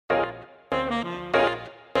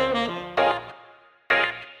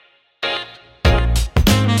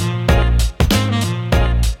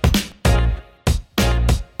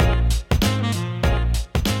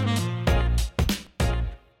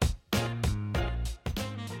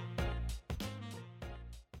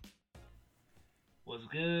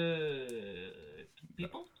What's good,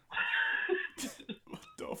 people? What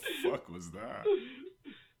the fuck was that? We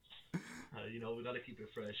gotta keep it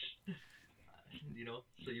fresh.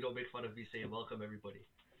 So you don't make fun of me saying welcome, everybody.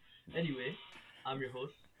 Anyway, I'm your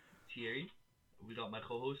host, Thierry. We got my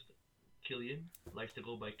co-host, Killian. Likes to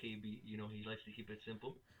go by KB. He likes to keep it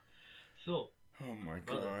simple. So, Oh my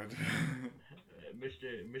brother, god.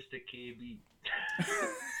 Mr. KB,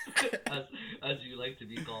 as you like to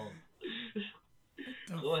be called.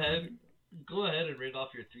 Go ahead and ring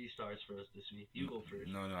off your 3 stars for us this week. You go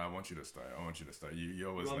first. No, I want you to start. You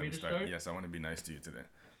always want let me me to start. start? Yes, I want to be nice to you today.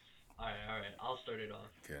 Alright. I'll start it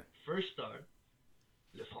off. Okay. First star,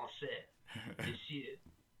 le français, Monsieur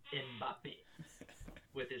Mbappe,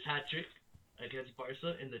 with his hat trick against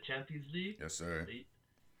Barca in the Champions League. Yes, sir.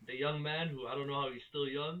 The young man who, I don't know how he's still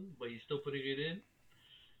young, but he's still putting it in.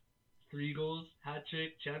 3 goals, hat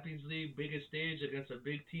trick, Champions League, biggest stage against a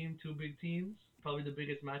big team, 2 big teams. Probably the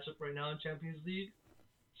biggest matchup right now in Champions League.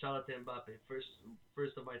 Shout out to Mbappe.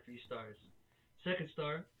 First of my 3 stars. Second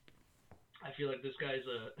star, I feel like this guy's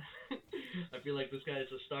a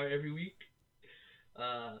star every week.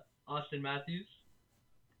 Austin Matthews.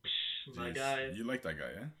 My Jeez, guy. You like that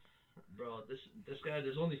guy, yeah? Bro, this guy,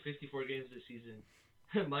 there's only 54 games this season.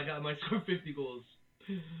 My guy might score 50 goals.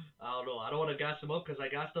 I don't know. I don't want to gas him up because I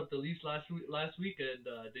gassed up the Leafs last week and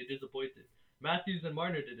they disappointed. Matthews and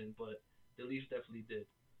Marner didn't, but the Leafs definitely did.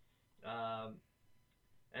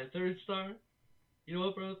 And third star, you know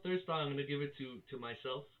what, bro? Third star, I'm gonna give it to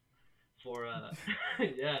myself. For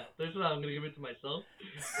third star, I'm gonna give it to myself.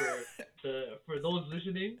 For those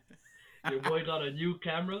listening, your boy got a new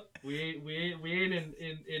camera. We ain't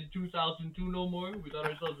in 2002 no more. We got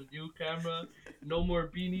ourselves a new camera. No more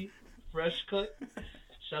beanie. Fresh cut.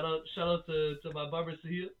 Shout out to my barber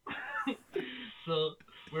Sahil. So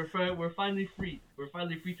we're finally free. We're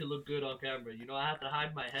finally free to look good on camera. I had to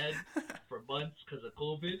hide my head for months because of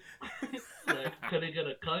COVID. I couldn't get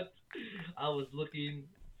a cut. I was looking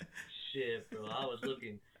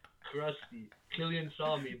crusty. Killian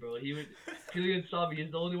saw me, bro. Killian saw me.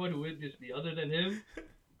 He's the only one who witnessed me. Other than him,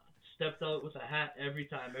 stepped out with a hat every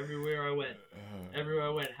time, everywhere I went,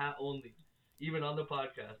 hat only. Even on the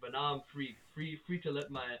podcast, but now I'm free to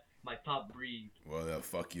let my top breathe. Well,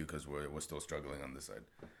 fuck you, because we're still struggling on this side.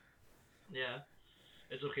 Yeah,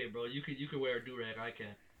 it's okay, bro. You could wear a do-rag, I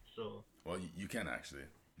can't. So. Well, you can actually.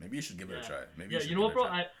 Maybe you should give it a try. You know what, bro?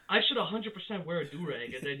 I should 100% wear a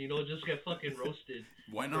do-rag and then just get fucking roasted.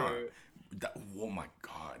 Why not? Oh my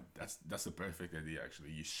god, that's the perfect idea.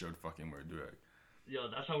 Actually, you should fucking wear a do-rag. Yo,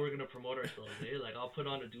 that's how we're gonna promote ourselves, eh? Like, I'll put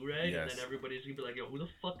on a do-rag, and then everybody's gonna be like, yo, who the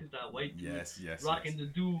fuck is that white dude rocking the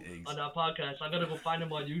do on that podcast? I gotta go find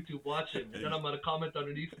him on YouTube, watch him, and then I'm gonna comment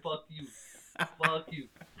underneath, fuck you.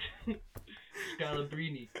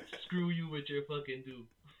 Scalabrini, screw you with your fucking do.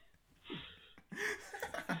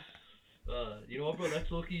 You know what, bro?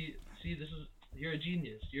 That's low-key, see, you're a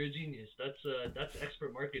genius. That's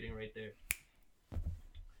expert marketing right there.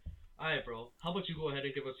 Alright, bro. How about you go ahead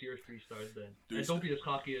and give us your 3 stars then? And don't be as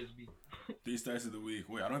cocky as me. 3 stars of the week.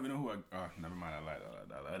 Wait, I don't even know who never mind. I lied.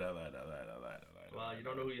 Wow, you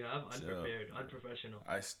don't know who you have? Unprepared. Unprofessional.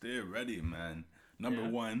 I stay ready, man. Number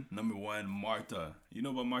one, Marta. You know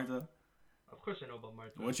about Marta? Of course I know about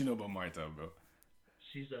Marta. What you know about Marta, bro?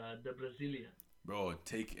 She's the Brazilian. Bro,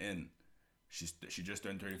 take in. She just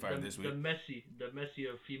turned 35 this week. The Messi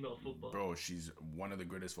of female football. Bro, she's one of the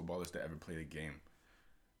greatest footballers to ever play the game.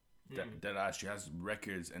 She has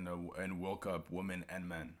records in World Cup, women and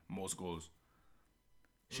men, most goals.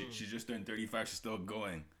 She just turned 35. She's still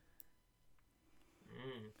going.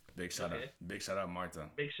 Big shout out, Marta.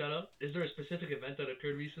 Big shout out. Is there a specific event that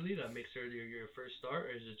occurred recently that makes her your first star, or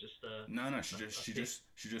is it just No.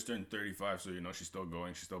 She just turned 35, so she's still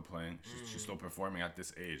going. She's still playing. She's still performing at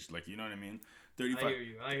this age. Like, you know what I mean? 35.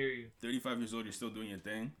 I hear you. 35 years old. You're still doing your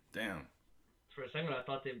thing. Damn. For a second, I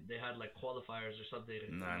thought they had like qualifiers or something.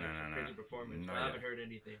 No. Crazy performance. I haven't heard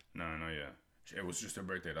anything. No, yeah. It was just her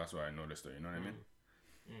birthday. That's why I noticed her. You know what I mean?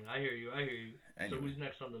 I hear you. Anyway. So who's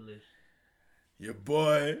next on the list? Your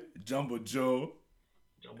boy, Jumbo Joe.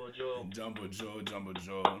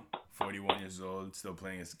 41 years old, still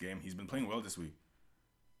playing his game. He's been playing well this week.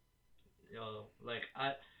 Yo, like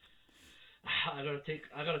I gotta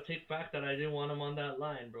take back that I didn't want him on that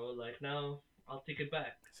line, bro. Like, now I'll take it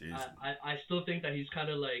back. I still think that he's kind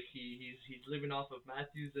of like he's living off of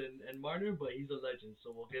Matthews and Marner, but he's a legend,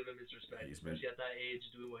 so we'll give him his respect, especially at that age,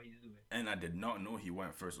 doing what he's doing. And I did not know he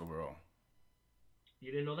went first overall. You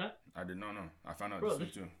didn't know that? I did not know. I found out this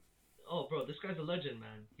week too. Oh, bro, this guy's a legend,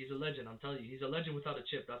 man. He's a legend. I'm telling you, he's a legend without a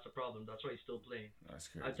chip. That's the problem. That's why he's still playing. That's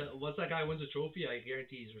crazy. Once that guy wins a trophy, I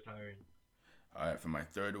guarantee he's retiring. All right, for my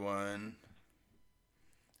third one,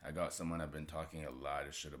 I got someone I've been talking a lot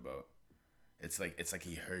of shit about. It's like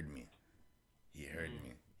he heard me. He heard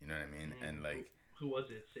me. You know what I mean? And like, who was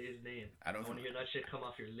it? Say his name. I want to hear that shit come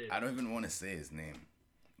off your lips. I don't even want to say his name.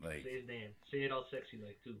 Like, say his name. Say it all sexy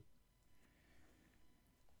like too.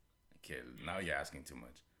 Okay, now you're asking too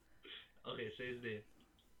much. Okay, say his name.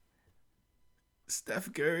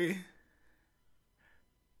 Steph Curry.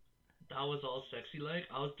 That was all sexy like.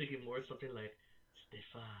 I was thinking more something like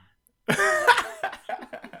Stefan.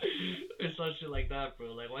 Or some shit like that,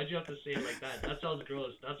 bro. Like, why'd you have to say it like that? That sounds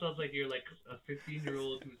gross. That sounds like you're like a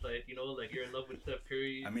 15-year-old who's like, you know, like you're in love with Steph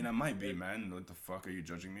Curry. I mean, I might be, man. What the fuck? Are you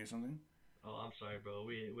judging me or something? Oh, I'm sorry, bro.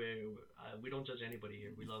 We don't judge anybody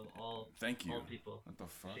here. We love all. Thank you. All people. What the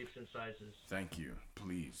fuck? Shapes and sizes. Thank you.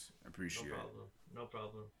 Please, appreciate it. No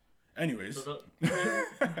problem. Anyways, so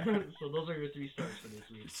those are your 3 stars for this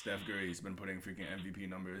week. Steph Curry's been putting freaking MVP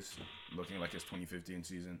numbers, looking like his 2015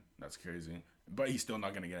 season. That's crazy. But he's still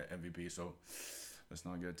not gonna get MVP, so let's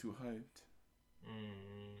not get too hyped.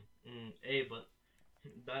 Hey, but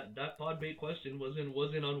that Podbate question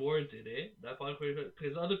wasn't unwarranted, eh? That Podbate,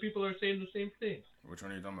 because other people are saying the same thing. Which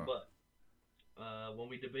one are you talking about? But when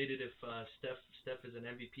we debated if Steph is an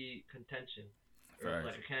MVP contention. Facts.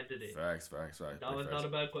 Like a candidate. Facts. That was not a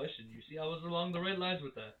bad question. You see, I was along the right lines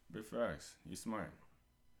with that. Big facts. You smart.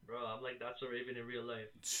 Bro, I'm like, that's a Raven in real life.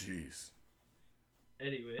 Jeez.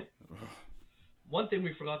 Anyway. One thing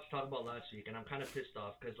we forgot to talk about last week, and I'm kind of pissed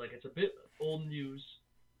off, because, like, it's a bit old news,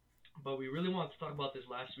 but we really wanted to talk about this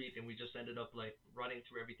last week, and we just ended up, like, running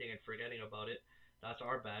through everything and forgetting about it. That's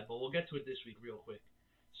our bad, but we'll get to it this week real quick.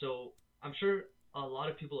 So, I'm sure a lot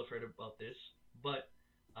of people have heard about this, but,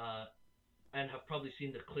 and have probably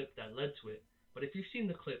seen the clip that led to it. But if you've seen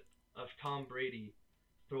the clip of Tom Brady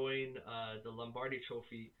throwing the Lombardi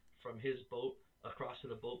trophy from his boat across to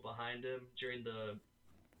the boat behind him during the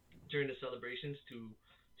celebrations to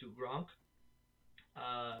Gronk,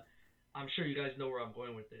 I'm sure you guys know where I'm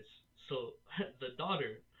going with this. So the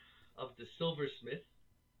daughter of the silversmith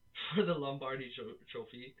for the Lombardi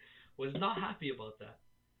trophy was not happy about that.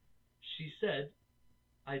 She said,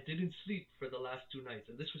 I didn't sleep for the last 2 nights,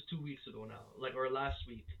 and this was 2 weeks ago now, or last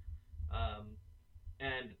week,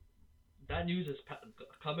 and that news has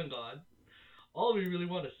come and gone. All we really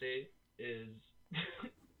want to say is,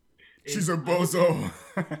 she's a bozo.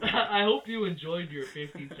 I hope you enjoyed your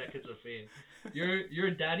 15 seconds of fame.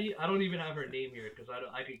 Your daddy, I don't even have her name here because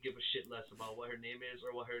I could give a shit less about what her name is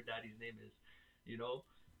or what her daddy's name is, you know.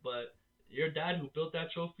 But your dad who built that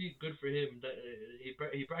trophy, good for him.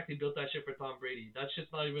 He practically built that shit for Tom Brady. That shit's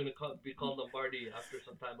not even gonna be called Lombardi after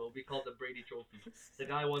some time. It'll be called the Brady Trophy. The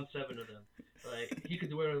guy won 7 of them. Like, he could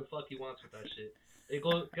do whatever the fuck he wants with that shit.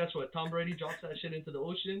 Guess what? Tom Brady drops that shit into the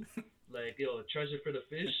ocean. Like, yo, treasure for the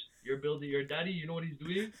fish. Your daddy, you know what he's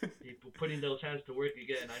doing? He's putting those hands to work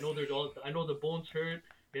again. I know the bones hurt.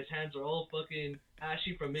 His hands are all fucking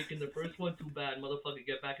ashy from making the first one. Too bad, motherfucker.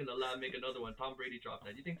 Get back in the lab, make another one. Tom Brady dropped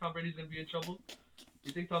that. You think Tom Brady's gonna be in trouble?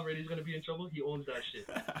 You think Tom Brady's gonna be in trouble? He owns that shit.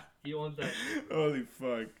 He owns that shit. Holy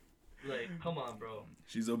fuck. Like, come on, bro.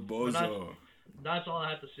 She's a bozo. That's all I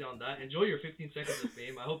have to say on that. Enjoy your 15 seconds of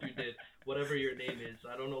fame. I hope you did. Whatever your name is.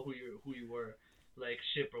 I don't know who you were. Like,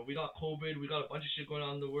 shit, bro. We got COVID. We got a bunch of shit going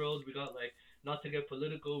on in the world. We got, like, not to get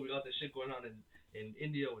political, we got this shit going on in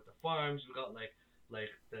India with the farms. We got, like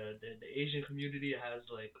the Asian community has,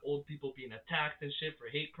 like, old people being attacked and shit for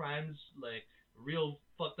hate crimes. Like, real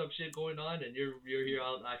fucked up shit going on. And you're here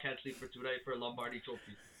out. I can't sleep for tonight for a Lombardi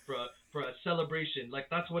trophy. For a celebration. Like,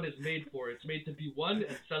 that's what it's made for. It's made to be won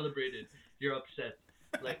and celebrated. You're upset.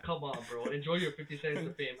 Like, come on, bro. Enjoy your 50 seconds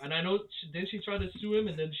of fame. And I know, didn't she try to sue him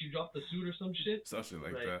and then she dropped the suit or some shit? Something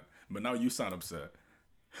like that. But now you sound upset.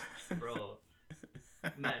 Bro.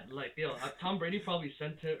 Man, like, yo, Tom Brady probably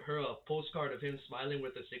sent her a postcard of him smiling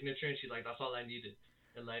with a signature, and she's like, that's all I needed.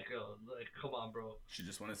 And, like, yo, like, come on, bro. She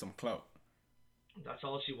just wanted some clout. That's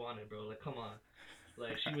all she wanted, bro. Like, come on.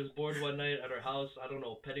 Like, she was bored one night at her house, I don't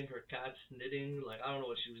know, petting her cats, knitting. Like, I don't know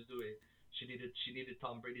what she was doing. She needed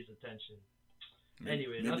Tom Brady's attention.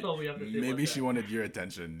 Anyway, that's all we have to say. Maybe she wanted your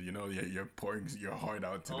attention. You know, you're pouring your heart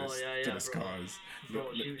out to this bro. cause.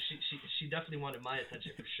 Bro, she definitely wanted my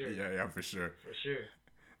attention for sure. Yeah, for sure. For sure.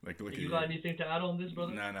 Like, look. You got anything to add on this,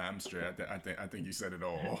 brother? Nah, I'm straight. I think you said it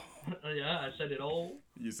all. Yeah, I said it all.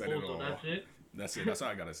 You said it all. So that's it. That's it. That's all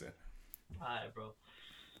I gotta say. Alright, bro.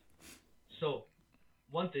 So,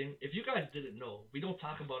 one thing, if you guys didn't know, we don't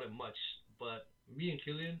talk about it much, but me and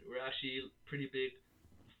Killian, we're actually pretty big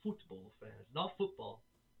football fans. Not football.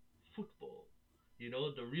 Football. You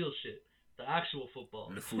know, the real shit. The actual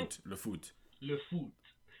football. Le foot. Le foot.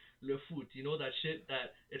 le foot. You know that shit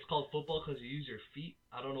that it's called football because you use your feet.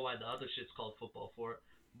 I don't know why the other shit's called football for,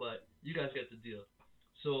 but you guys get the deal.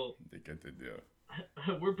 So They get the deal.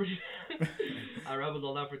 we're pretty. I rambled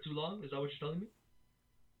on that for too long. Is that what you're telling me?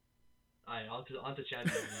 Alright, on to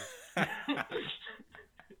champions.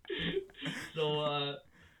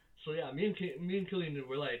 So yeah, me and Killian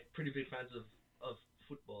were like pretty big fans of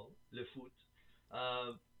football, le foot.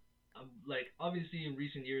 Like obviously in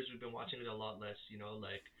recent years we've been watching it a lot less. You know,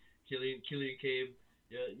 like Killian came.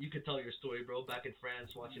 Yeah, you could tell your story, bro. Back in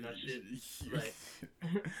France, watching that shit. Like,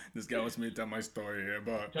 this guy wants me to tell my story here,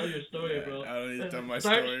 but tell your story, bro. I don't need to tell my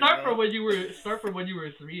start, story. Start from when you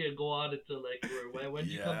were 3 and go on until like you were when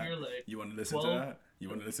you come here like. You want to listen 12? to that? You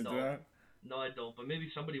want to listen to that? No, I don't. But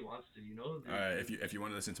maybe somebody wants to. You know. Alright, if you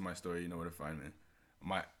want to listen to my story, you know where to find me.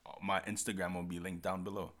 My Instagram will be linked down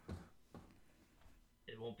below.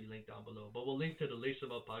 It won't be linked down below, but we'll link to the Lace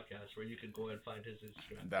 'Em Up podcast where you can go and find his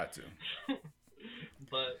Instagram. That too.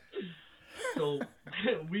 But so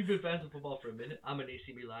we've been fans of football for a minute. I'm an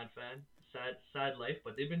AC Milan fan. Sad life,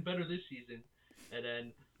 but they've been better this season. And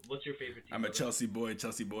then, what's your favorite team? I'm a Chelsea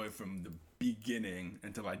boy from the beginning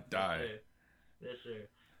until I die. Yes, sir.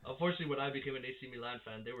 Unfortunately, when I became an AC Milan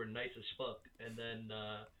fan, they were nice as fuck, and then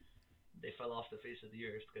they fell off the face of the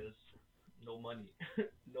earth because no money,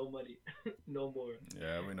 no more.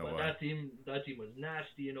 Yeah, we know but why. That team was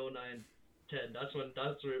nasty in 09. 10. That's when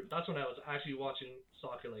I was actually watching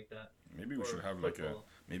soccer like that. Maybe we should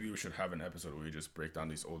have an episode where we just break down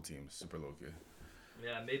these old teams super low key.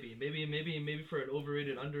 Yeah, maybe for an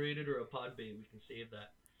overrated, underrated, or a Podbate we can save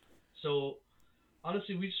that. So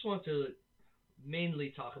honestly, we just want to mainly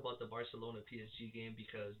talk about the Barcelona PSG game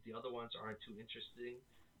because the other ones aren't too interesting.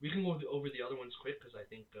 We can go over the other ones quick because I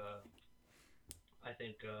think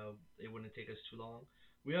it wouldn't take us too long.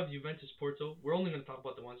 We have Juventus Porto. We're only going to talk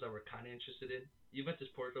about the ones that we're kind of interested in. Juventus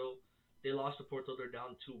Porto, they lost to Porto. They're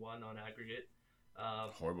down 2-1 on aggregate.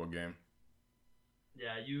 Horrible game.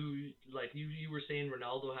 Yeah, you were saying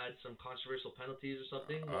Ronaldo had some controversial penalties or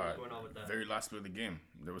something. What was going on with that? Very last play of the game,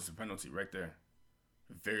 there was a penalty right there.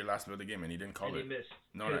 Very last play of the game, and he didn't call it. And he missed.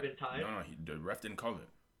 No, Could have been tied. No, the ref didn't call it.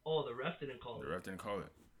 Oh, the ref didn't call it. The ref didn't call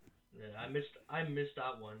it. Yeah, I missed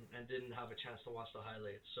that one and didn't have a chance to watch the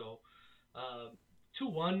highlights. So,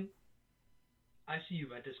 2-1. I see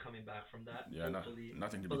Juventus coming back from that. Yeah,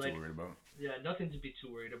 nothing to be too worried about. Yeah, nothing to be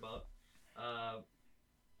too worried about.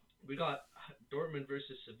 We got Dortmund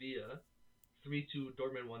versus Sevilla. 3-2.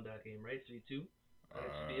 Dortmund won that game, right? 3-2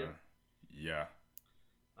 against Sevilla. Yeah.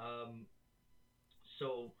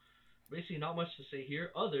 So basically, not much to say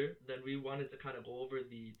here, other than we wanted to kind of go over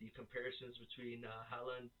the comparisons between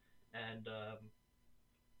Haaland and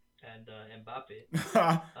Mbappe,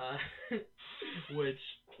 which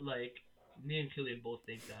like me and Killian both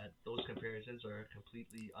think that those comparisons are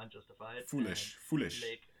completely unjustified. Foolish.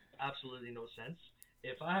 Make absolutely no sense.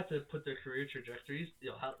 If I had to put their career trajectories,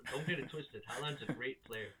 don't get it twisted. Haaland's a great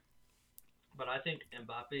player, but I think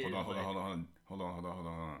Mbappe. Hold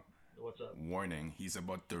on. What's up? Warning: he's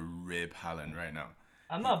about to rip Haaland right now.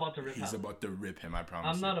 I'm not about to rip him. He's about to rip him. I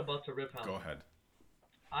promise. I'm not about to rip him. Go ahead.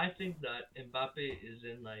 I think that Mbappe is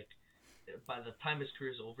in like, by the time his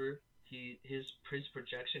career is over, his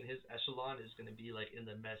projection, his echelon is gonna be like in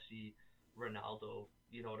the Messi, Ronaldo,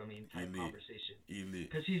 you know what I mean, type elite. Conversation. Elite.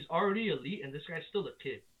 Because he's already elite, and this guy's still a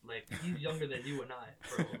kid. Like he's younger than you and I,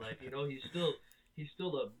 bro. Like he's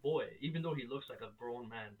still a boy, even though he looks like a grown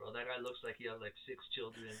man, bro. That guy looks like he has like 6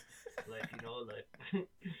 children. Like,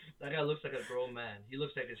 that guy looks like a grown man. He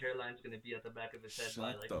looks like his hairline's gonna be at the back of his head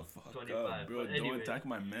by like 25. Up, bro. But anyway, don't attack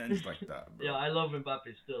my mans like that, bro. Yeah, I love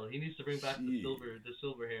Mbappe still. He needs to bring back the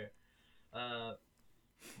silver hair.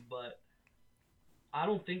 But I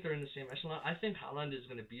don't think they're in the same echelon. I think Haaland is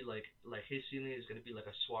gonna be like his ceiling is gonna be like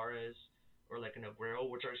a Suarez or like an Aguero,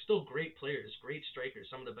 which are still great players, great strikers,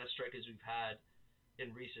 some of the best strikers we've had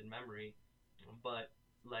in recent memory, but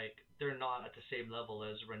like they're not at the same level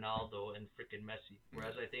as Ronaldo and freaking Messi.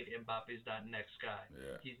 Whereas I think Mbappe's that next guy.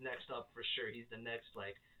 Yeah. He's next up for sure. He's the next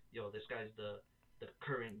this guy's the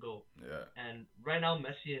current GOAT. Yeah. And right now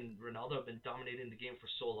Messi and Ronaldo have been dominating the game for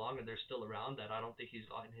so long, and they're still around that I don't think he's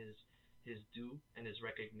gotten his due and his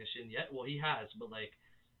recognition yet. Well, he has, but like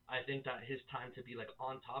I think that his time to be like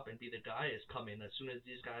on top and be the guy is coming. As soon as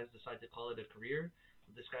these guys decide to call it a career,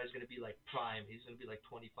 this guy's going to be like prime. He's going to be like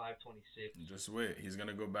 25, 26. Just wait. He's going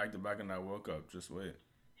to go back to back in that World Cup. Just wait.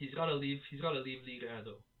 He's got to leave Ligue 1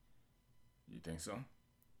 though. You think so?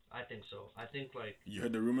 I think so. I think like... You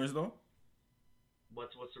heard the rumors though?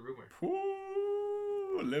 What's the rumor?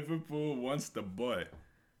 Ooh, Liverpool wants the boy.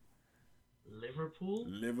 Liverpool?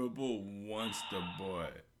 Liverpool wants the boy.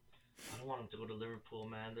 I don't want him to go to Liverpool,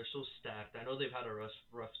 man. They're so stacked. I know they've had a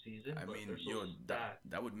rough season, I but mean, they're so stacked.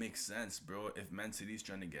 that would make sense, bro. If Man City's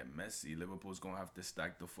trying to get Messi, Liverpool's gonna have to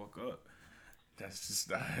stack the fuck up. That's just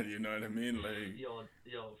that, you know what I mean? Like,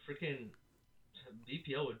 Freaking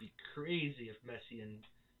BPL would be crazy if Messi and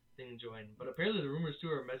thing join. But apparently the rumors too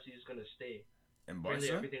are Messi is gonna stay. in Apparently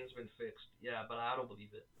Barca. everything's been fixed. Yeah, but I don't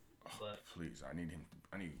believe it. Oh, But please, I need him.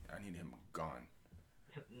 I need him gone.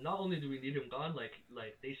 not only do we need him gone, like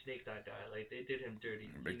they snaked that guy. Like they did him dirty.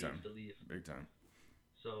 Big He time. needs to leave. Big time.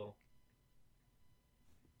 So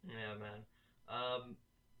yeah, man.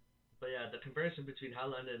 But yeah, the comparison between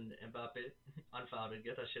Haaland and Mbappe, unfounded.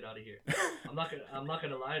 Get that shit out of here. I'm not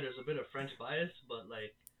gonna lie. There's a bit of French bias, but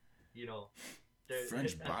like, you know,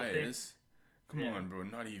 French bias. Come on, bro.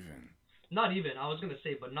 Not even. Not even. I was gonna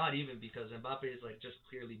say, but not even because Mbappe is like just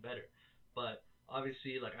clearly better. But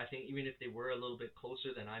obviously, like I think even if they were a little bit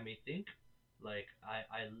closer than I may think, like I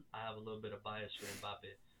have a little bit of bias for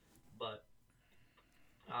Mbappe. But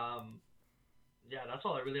yeah, that's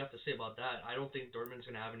all I really have to say about that. I don't think Dortmund's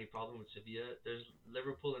gonna have any problem with Sevilla. There's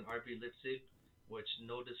Liverpool and RB Leipzig, which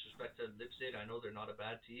no disrespect to Leipzig, I know they're not a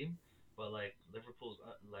bad team, but like Liverpool's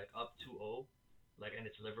like up 2-0, like and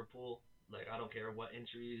it's Liverpool. Like I don't care what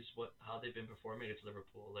injuries, how they've been performing, it's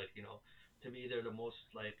Liverpool. Like to me they're the most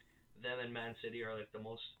like them and Man City are like the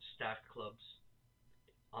most stacked clubs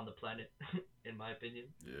on the planet, in my opinion.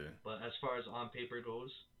 Yeah. But as far as on paper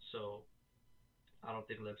goes, so I don't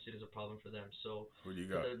think Leipzig is a problem for them. So who do you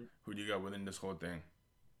got? Who do you got winning this whole thing?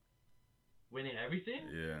 Winning everything?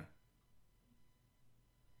 Yeah.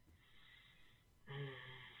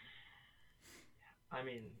 I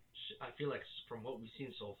mean, I feel like from what we've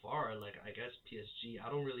seen so far, like I guess PSG. I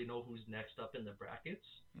don't really know who's next up in the brackets,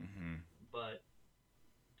 but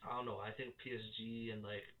I don't know. I think PSG and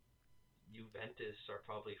like Juventus are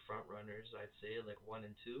probably front runners. I'd say like 1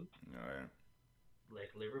 and 2. Oh yeah.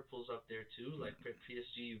 Like Liverpool's up there too. Like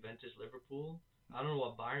PSG, Juventus, Liverpool. I don't know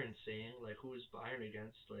what Bayern's saying. Like who is Bayern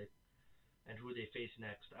against? Like and who they face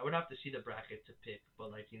next. I would have to see the bracket to pick, but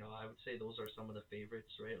like I would say those are some of the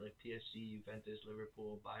favorites, right? Like PSG, Juventus,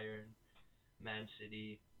 Liverpool, Bayern, Man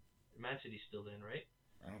City. Man City's still in, right?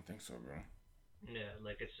 I don't think so, bro. Yeah,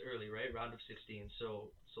 like it's early, right? Round of 16.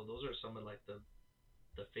 So those are some of like the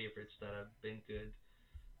favorites that have been good.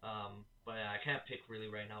 But yeah, I can't pick really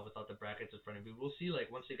right now without the brackets in front of me. We'll see like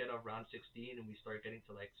once they get off round 16 and we start getting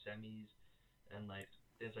to like semis and like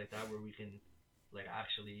things like that where we can like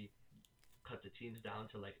actually cut the teams down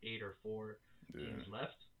to like 8 or 4 teams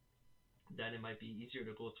left. Then it might be easier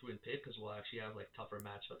to go through and pick because we'll actually have like tougher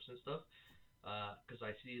matchups and stuff. Because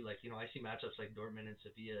I see like I see matchups like Dortmund and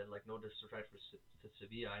Sevilla. Like no disrespect to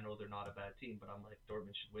Sevilla, I know they're not a bad team, but I'm like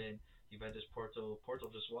Dortmund should win. Juventus, Porto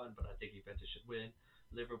just won, but I think Juventus should win.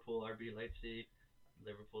 Liverpool, RB Leipzig,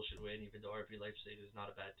 Liverpool should win, even though RB Leipzig is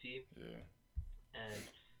not a bad team. Yeah. And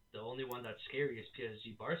the only one that's scary is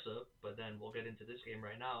PSG Barca, but then we'll get into this game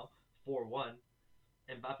right now. 4-1.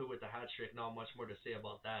 Mbappe with the hat trick, not much more to say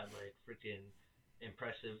about that. Like freaking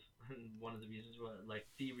impressive. One of the reasons why, like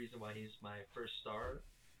the reason why he's my first star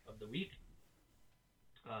of the week.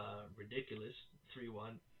 Ridiculous.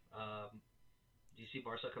 3-1. Do you see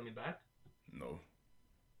Barca coming back? No.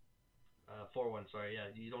 4-1, sorry, yeah.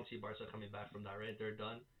 You don't see Barca coming back from that, right? They're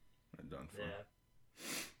done. They're done for. Yeah.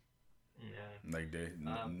 Yeah. Like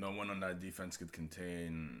no one on that defense could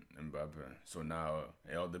contain Mbappe. So now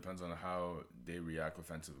it all depends on how they react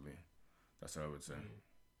offensively. That's what I would say.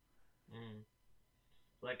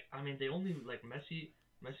 Like I mean, they only like Messi.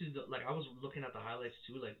 Like I was looking at the highlights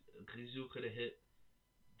too. Like Grisou could have hit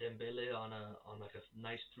Dembele on like a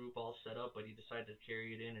nice through ball setup, but he decided to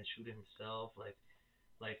carry it in and shoot it himself. Like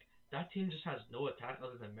that team just has no attack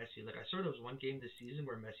other than Messi. Like I saw there was one game this season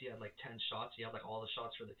where Messi had like 10 shots. He had like all the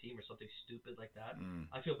shots for the team or something stupid like that.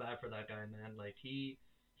 I feel bad for that guy, man. Like he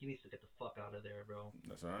needs to get the fuck out of there, bro.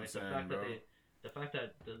 That's what I'm like, saying, bro. The fact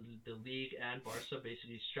that the league and Barca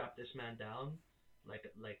basically strapped this man down, that's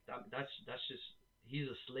just he's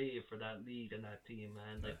a slave for that league and that team,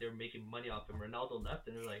 man. Like they're making money off him. Ronaldo left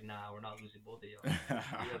and they're like, nah, we're not losing both of y'all.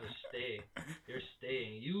 You gotta stay. You're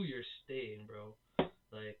staying. You're staying, bro.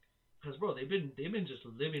 Like. Because bro, they've been just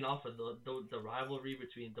living off of the rivalry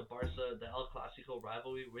between the Barca, the El Clasico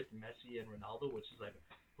rivalry with Messi and Ronaldo, which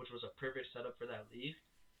was a perfect setup for that league.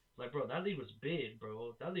 Like bro, that league was big,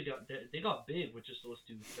 bro. That league they got big with just those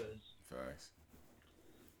two. Because facts.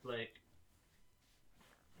 Like,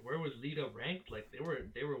 where was Liga ranked? Like they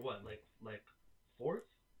were what like fourth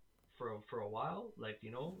for a while. Like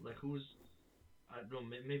like who's I don't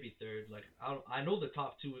know maybe third. Like I know the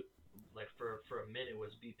top two. Like for a minute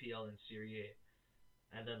was BPL and Serie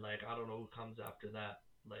A, and then like I don't know who comes after that.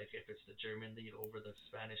 Like if it's the German league over the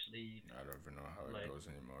Spanish league. I don't even know how it Like goes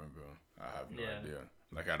anymore, bro. I have no yeah, idea.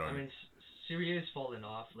 Like I I don't. mean Serie A's fallen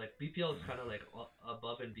off. Like BPL is kind of like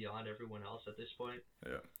above and beyond everyone else at this point.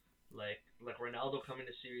 Yeah. Like Ronaldo coming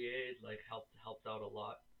to Serie A like helped out a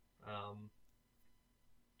lot. Um,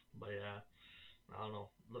 but yeah, I don't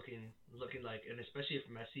know. Looking like, and especially if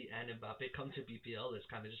Messi and Mbappe come to BPL, it's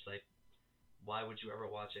kind of just like, why would you ever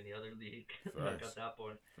watch any other league? Like at Facts. that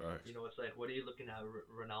point, Facts. you know, it's like, what are you looking at?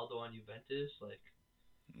 Ronaldo on Juventus, like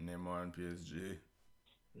Neymar and PSG.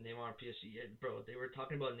 Neymar on PSG. Yeah, bro, they were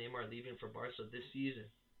talking about Neymar leaving for Barca this season.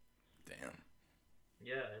 Damn.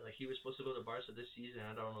 Yeah, like he was supposed to go to Barca this season.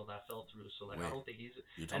 I don't know, that fell through. So like, Wait, I don't think he's.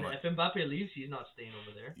 you And talking about if Mbappe leaves, he's not staying over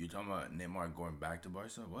there. you talking about Neymar going back to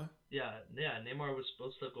Barca? What? Yeah, Neymar was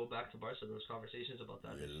supposed to go back to Barca. There was conversations about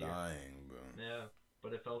that You're this year. lying, bro. Yeah,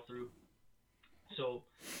 but it fell through. So,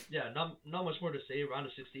 yeah, not much more to say. Round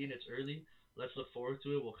of 16, it's early. Let's look forward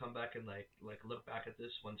to it. We'll come back and like look back at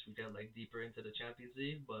this once we get like deeper into the Champions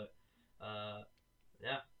League. But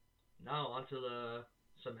yeah. Now onto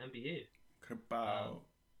some NBA. Kapow.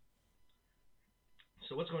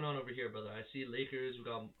 So what's going on over here, brother? I see Lakers. We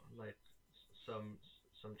got like some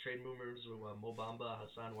trade rumors with Mo Bamba,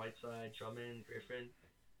 Hassan Whiteside, Drummond, Griffin.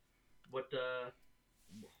 What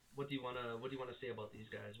do you wanna say about these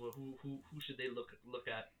guys? Well, who should they look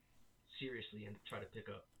at seriously and try to pick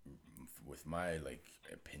up? With my like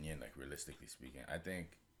opinion, like realistically speaking, I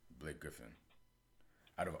think Blake Griffin.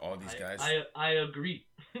 Out of all these guys, I agree.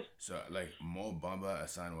 so like Mo Bamba,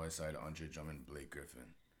 Hassan Whiteside, Andre Drummond, Blake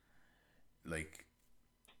Griffin. Like,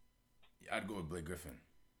 I'd go with Blake Griffin.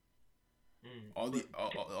 All the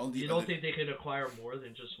You don't think they could acquire more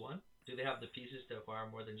than just one? Do they have the pieces to acquire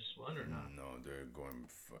more than just one or not? No, they're going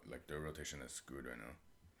like their rotation is screwed right now.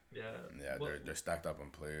 Yeah. Yeah, they're stacked up on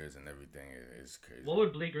players and everything. It is crazy. What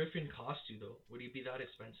would Blake Griffin cost you though? Would he be that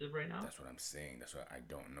expensive right now? That's what I'm saying. That's what I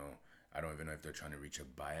don't know. I don't even know if they're trying to reach a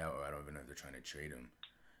buyout or I don't even know if they're trying to trade him.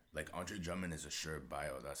 Like Andre Drummond is a sure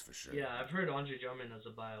buyout, that's for sure. Yeah, I've heard Andre Drummond as a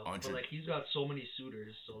buyout, but like he's got so many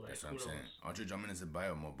suitors, so like that's what I'm saying. Andre Drummond is a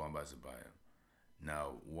buyout, Mo Bamba is a buyout.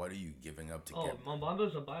 Now, what are you giving up to get? Oh, Mo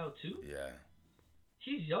Bamba's a buyout too? Yeah.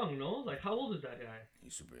 He's young, no? Like how old is that guy?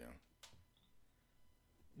 He's super young.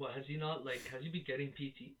 What, has he been getting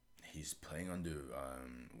PT? He's playing under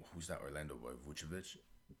who's that Orlando boy, Vucevic?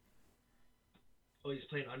 Oh, he's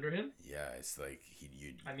playing under him? Yeah, it's like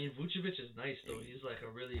I mean, Vucevic is nice though. He's like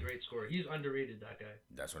a really great scorer. He's underrated, that guy.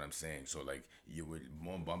 That's what I'm saying. So like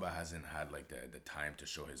Mo Bamba hasn't had like the time to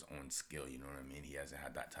show his own skill. You know what I mean? He hasn't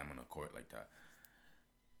had that time on the court like that.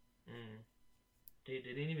 They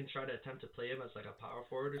didn't even try to attempt to play him as like a power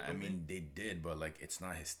forward or something. I mean, they did, but like it's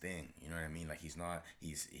not his thing. You know what I mean? Like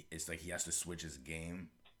it's like he has to switch his game.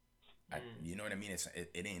 You know what I mean?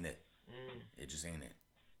 It ain't it. It just ain't it.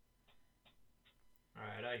 All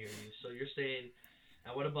right, I hear you. So you're saying,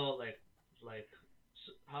 and what about like,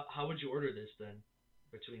 so how would you order this then,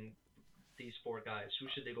 between these four guys? Who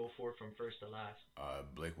should they go for from first to last?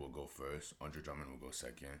 Blake will go first. Andre Drummond will go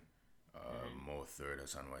second. Mo third.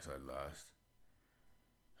 Hassan Whiteside last.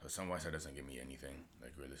 Hassan Whiteside doesn't give me anything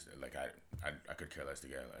like realistic. Like I could care less to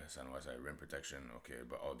get like Hassan Whiteside rim protection. Okay,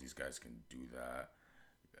 but all these guys can do that.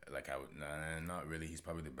 Like I would not really. He's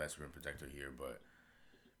probably the best rim protector here, but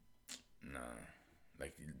nah.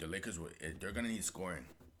 Like the Lakers, they're gonna need scoring.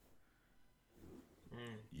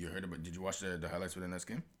 You heard about? Did you watch the highlights for the Nets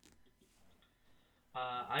game?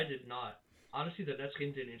 I did not. Honestly, the Nets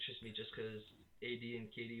game didn't interest me just because AD and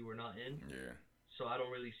KD were not in. Yeah. So I don't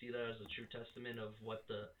really see that as a true testament of what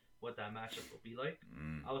that matchup will be like.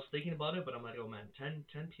 I was thinking about it, but I'm like, oh man, 10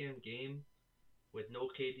 p.m. game with no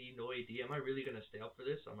KD, no AD. Am I really gonna stay up for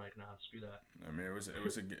this? I'm like, nah, screw that. I mean, it was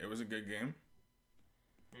a good game.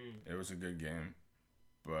 It was a good game.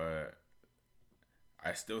 But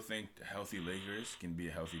I still think healthy Lakers can be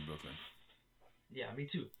a healthy Brooklyn. Yeah, me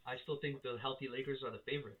too. I still think the healthy Lakers are the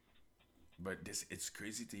favorite. But it's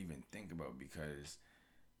crazy to even think about because,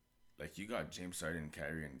 like, you got James Harden,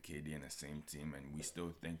 Kyrie, and KD in the same team, and we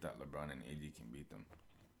still think that LeBron and AD can beat them.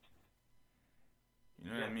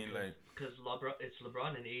 You know what I mean? Because it's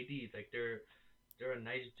LeBron and AD. Like they're a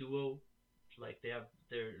nice duo. Like they're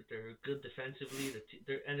good defensively.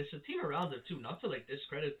 And it's a team around them too. Not to like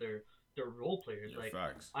discredit their role players. Yeah, like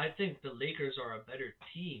facts. I think the Lakers are a better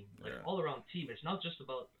team. Like all around team. It's not just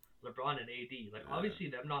about LeBron and AD. Like obviously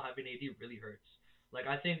them not having AD really hurts. Like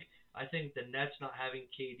I think the Nets not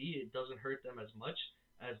having KD, it doesn't hurt them as much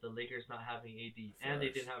as the Lakers not having AD. Facts. And they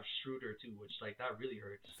didn't have Schrooder too, which like that really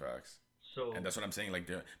hurts. Facts. So and that's what I'm saying.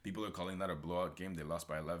 Like people are calling that a blowout game. They lost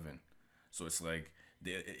by 11. So it's like.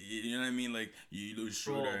 You know what I mean? Like you lose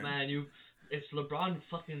Schrooder. Bro, man, it's LeBron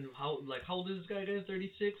fucking how old is this guy again?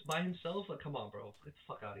 36 by himself? Like, come on, bro, get the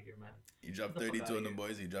fuck out of here, man. He dropped 32 on the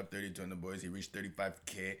boys. He dropped 32 on the boys. He reached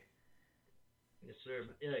 35K. Yes, sir.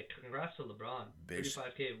 Yeah, like, congrats to LeBron. Big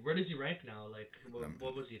 35K. Where does he rank now? Like,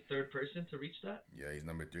 what was he? Third person to reach that? Yeah, he's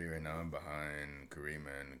number 3 right now, behind Kareem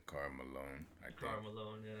and Karl Malone. Karl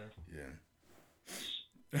Malone, yeah.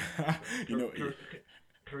 You know,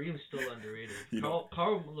 Kareem's still underrated.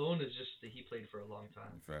 Karl Malone is just he played for a long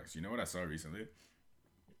time. Facts. You know what I saw recently?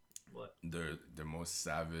 What? The most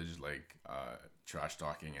savage trash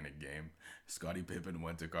talking in a game. Scottie Pippen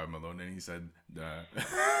went to Karl Malone and he said What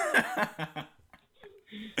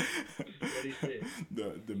did he say?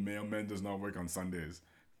 The mailman does not work on Sundays.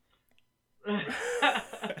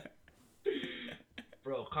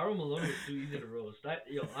 Bro, Karl Malone was too easy to roast.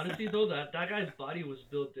 Honestly though, that guy's body was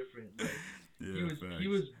built different. Like, yeah, he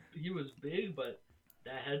was big, but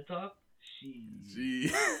that head top,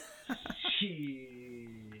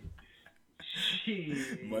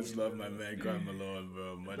 Much love, my man, Karl Malone,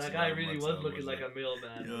 bro. That guy really was looking like a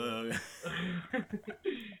mailman.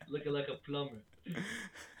 Looking like a plumber.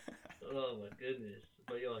 Oh my goodness.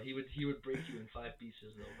 But he would break you in 5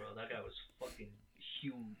 pieces though, bro. That guy was fucking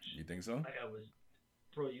huge. You think so? That guy was,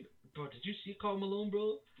 bro. Did you see Karl Malone,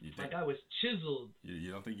 bro? That guy was chiseled.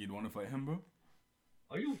 You don't think you'd want to fight him, bro?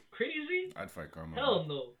 Are you crazy? I'd fight Karl Malone. Hell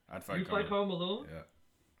no. I'd fight. You fight Karl Malone? Yeah.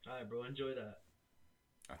 Alright, bro. Enjoy that.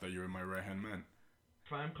 I thought you were my right hand man.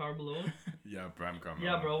 Prime Karl Malone? Yeah, prime Karl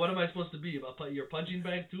Malone. Yeah, bro. What am I supposed to be? Your punching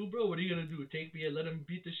bag too, bro? What are you gonna do? Take me and let him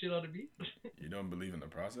beat the shit out of me? You don't believe in the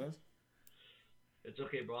process? It's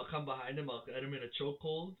okay, bro. I'll come behind him. I'll get him in a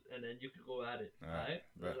chokehold, and then you can go at it. Alright?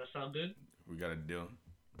 Does that sound good? We got a deal.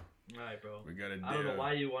 Alright, bro. We got a deal. I don't know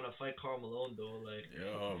why you want to fight Karl Malone, though. Like,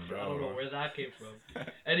 yo, bro. I don't know where that came from.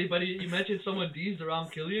 Anybody, you mentioned someone D's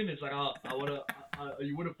around Killian, it's like,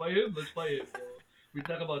 you want to fight him? Let's fight him, bro. We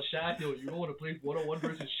talk about Shaq, yo. You don't want to play 1-on-1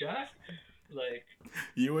 versus Shaq? Like,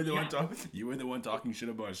 you were the one talking shit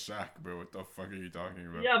about Shaq, bro. What the fuck are you talking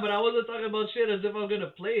about? Yeah, but I wasn't talking about shit as if I'm gonna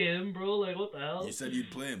play him, bro. Like, what the hell? You said you'd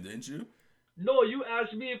play him, didn't you? No, you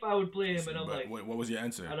asked me if I would play him, and I'm like, what was your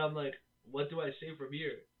answer? And I'm like, what do I say from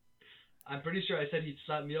here? I'm pretty sure I said he'd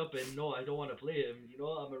slap me up, and no, I don't want to play him. You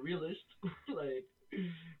know, I'm a realist. Like,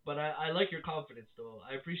 but I like your confidence, though.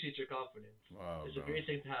 I appreciate your confidence. Wow, it's a great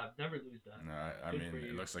thing to have. Never lose that. Nah, I mean,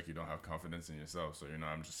 it looks like you don't have confidence in yourself, so,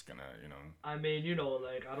 I'm just gonna, I mean,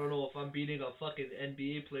 like, I don't know if I'm beating a fucking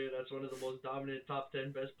NBA player that's one of the most dominant top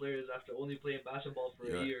 10 best players after only playing basketball for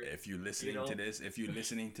a year. If you're listening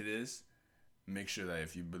to this, make sure that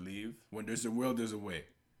if you believe, when there's a will, there's a way.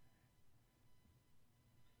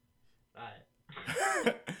 Alright.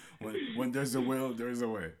 when there's a will, there's a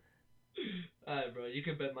way. Alright, bro. You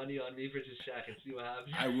can bet money on me versus Shaq and see what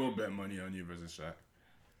happens. I will bet money on you versus Shaq.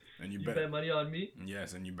 And you bet money on me?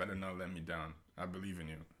 Yes, and you better not let me down. I believe in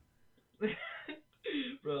you.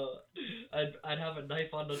 Bro, I'd have a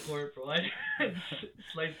knife on the court, bro. I'd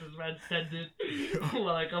slice this man's tendon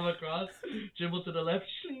while I come across, dribble to the left,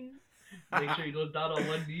 make sure he goes down on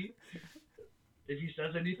one knee. If he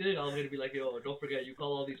says anything, I'm gonna be like, yo, don't forget, you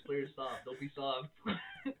call all these players soft. Don't be soft.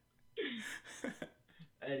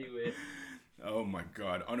 Anyway. Oh my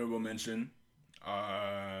God. Honorable mention.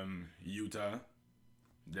 Utah.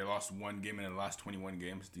 They lost 1 game in the last 21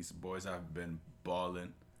 games. These boys have been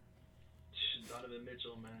balling. Donovan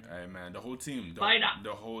Mitchell, man. Hey man, the whole team.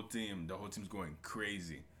 The whole team's going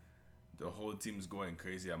crazy. The whole team's going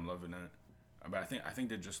crazy. I'm loving it. But I think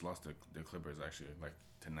they just lost the Clippers actually, like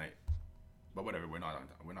tonight. But whatever, we're not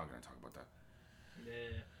gonna talk about that.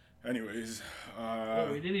 Yeah. Anyways,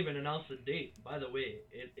 we didn't even announce the date. By the way,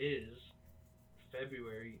 it is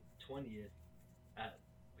February 20th.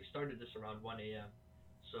 We started this around 1 a.m.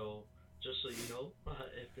 So just so you know,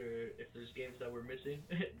 if there's games that we're missing,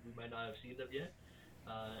 we might not have seen them yet.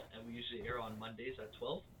 And we usually air on Mondays at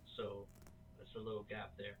 12, so that's a little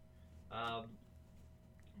gap there.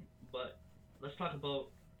 But let's talk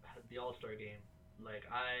about the All-Star game. Like,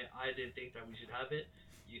 I didn't think that we should have it.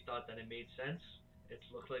 You thought that it made sense. It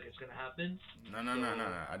looks like it's gonna happen. No.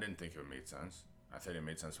 I didn't think it made sense. I thought it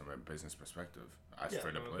made sense from a business perspective.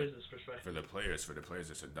 Business perspective. For the players,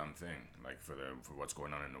 it's a dumb thing. Like for what's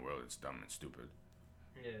going on in the world, it's dumb and stupid.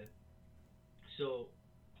 Yeah. So,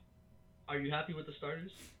 are you happy with the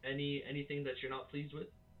starters? Anything that you're not pleased with?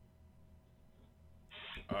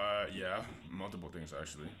 Yeah, multiple things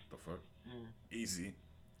actually. The fuck? Easy.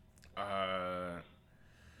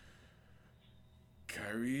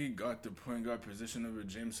 Kyrie got the point guard position over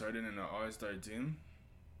James Harden in the All-Star team.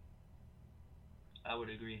 I would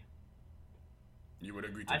agree. You would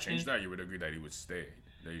agree to change that? You would agree that he would stay?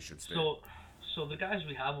 That he should stay? So, So the guys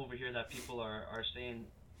we have over here that people are saying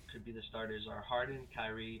could be the starters are Harden,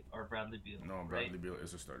 Kyrie, or Bradley Beal. No, right? Bradley Beal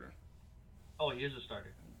is a starter. Oh, he is a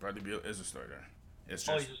starter. Bradley Beal is a starter. It's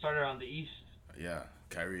Oh, just he's a starter on the East. yeah,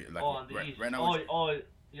 Kyrie like Oh, on the right, East. right now. Oh,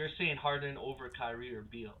 you're saying Harden over Kyrie or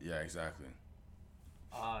Beal? Yeah, exactly.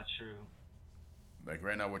 Ah, true. Like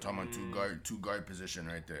right now we're talking about two guard position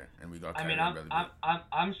right there, and we got I Kyrie mean, and Bradley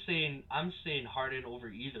Beal. I'm saying Harden over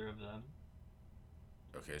either of them.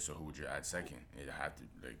 Okay, so who would you add second? You have to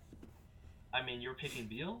like. I mean, you're picking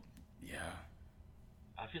Beal. Yeah.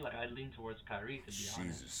 I feel like I'd lean towards Kyrie, to be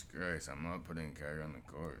honest. Jesus Christ, I'm not putting Kyrie on the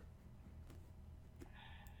court.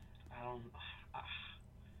 I don't.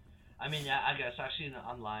 I mean, yeah, I guess actually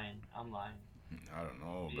I'm lying. I don't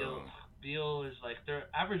know, bro. Beal is like they're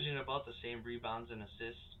averaging about the same rebounds and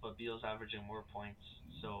assists, but Beal's averaging more points.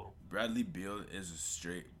 So Bradley Beal is a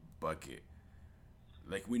straight bucket.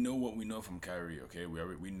 Like we know what we know from Kyrie, okay?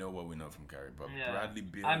 We know what we know from Kyrie, but yeah, Bradley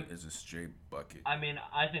Beal is a straight bucket. I mean,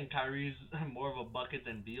 I think Kyrie's more of a bucket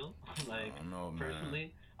than Beal. Like I don't know,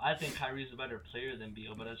 personally, I think Kyrie's a better player than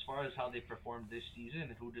Beal. But as far as how they performed this season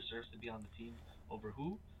and who deserves to be on the team over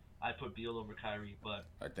who, I put Beal over Kyrie. But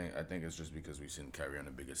I think it's just because we've seen Kyrie on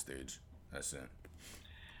the biggest stage. That's it.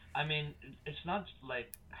 I mean, it's not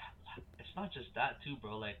just that too,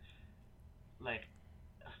 bro. Like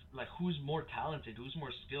who's more talented, who's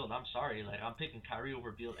more skilled? I'm sorry, like I'm picking Kyrie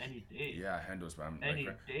over Beal any day. Yeah, handles, but I'm any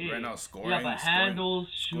like, day. Right now scoring. Yeah, but handles,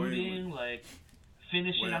 scoring, shooting, like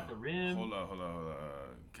finishing at the rim. Hold on.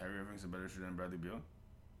 Kyrie Irving's a better shooter than Bradley Beal.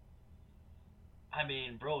 I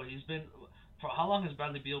mean, bro, he's been. For how long has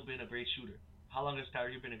Bradley Beal been a great shooter? How long has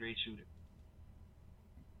Kyrie been a great shooter?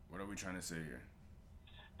 What are we trying to say here?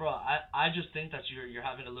 Bro, I just think that you're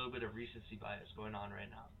having a little bit of recency bias going on right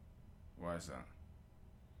now. Why is that?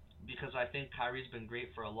 Because I think Kyrie's been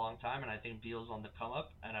great for a long time, and I think Beal's on the come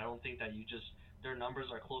up, and I don't think that their numbers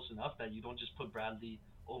are close enough that you don't just put Bradley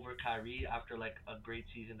over Kyrie after like a great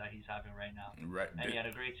season that he's having right now. Right. And he had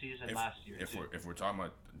a great season last year. If we're talking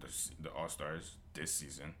about the All Stars this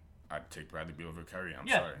season, I'd take Bradley Beal over Kyrie. I'm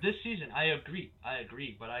sorry. sorry. This season I agree,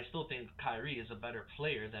 but I still think Kyrie is a better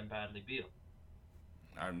player than Bradley Beal.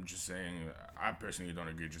 I'm just saying, I personally don't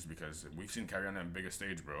agree just because we've seen Kyrie on that bigger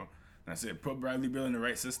stage, bro. And I said, put Bradley Beal in the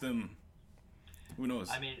right system. Who knows?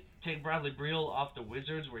 I mean, take Bradley Beal off the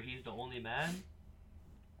Wizards where he's the only man.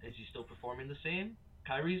 Is he still performing the same?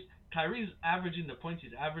 Kyrie's averaging the points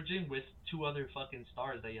he's averaging with two other fucking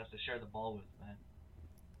stars that he has to share the ball with, man.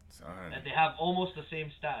 Son. And they have almost the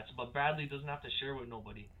same stats, but Bradley doesn't have to share with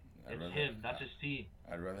nobody. It's him. That's his team.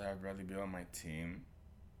 I'd rather have Bradley Beal on my team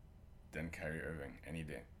than Kyrie Irving any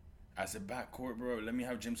day. As a backcourt, bro, let me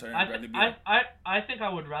have James Harden and Bradley Beal. I think I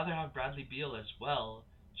would rather have Bradley Beal as well,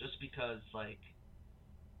 just because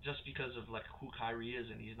of like who Kyrie is,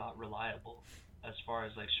 and he's not reliable as far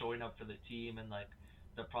as like showing up for the team and like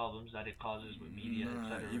the problems that it causes with media,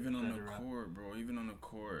 etc. Even on the court, bro. Even on the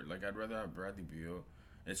court, like I'd rather have Bradley Beal.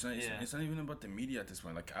 It's not even about the media at this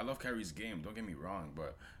point. Like I love Kyrie's game. Don't get me wrong,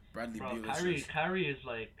 but Bradley Beal is Kyrie is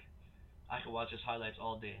like, I could watch his highlights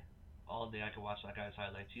all day. All day I could watch that guy's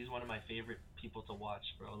highlights. He's one of my favorite people to watch,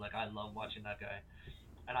 bro. Like I love watching that guy,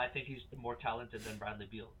 and I think he's more talented than Bradley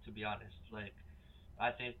Beal, to be honest. Like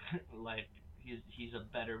I think like he's a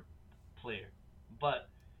better player, but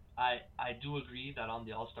I do agree that on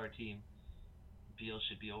the All-Star team, Beal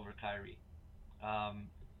should be over Kyrie.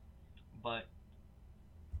 But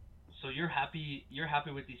so you're happy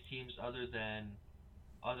with these teams other than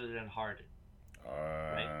Harden,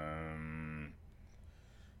 right?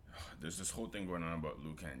 There's this whole thing going on about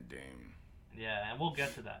Luka and Dame. Yeah, and we'll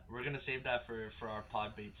get to that. We're gonna save that for our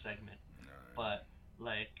Podbate segment. But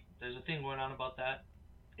like, there's a thing going on about that.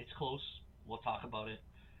 It's close. We'll talk about it.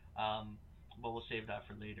 But we'll save that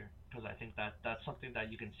for later, because I think that's something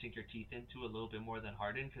that you can sink your teeth into a little bit more than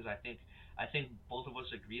Harden. Because I think both of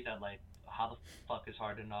us agree that like, how the fuck is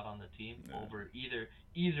Harden not on the team over either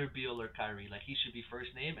Beal or Kyrie? Like he should be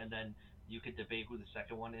first name, and then you could debate who the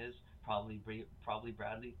second one is. Probably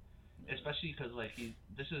Bradley. Especially because like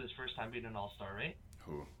this is his first time being an All-Star, right?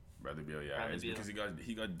 Who? Bradley Beal, yeah. It's because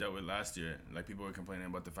he got dealt with last year. Like people were complaining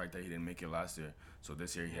about the fact that he didn't make it last year. So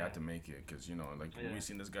this year he had to make it because we've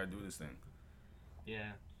seen this guy do this thing.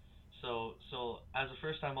 Yeah. So as a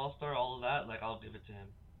first-time All-Star, all of that, like I'll give it to him.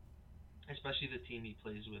 Especially the team he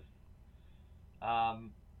plays with.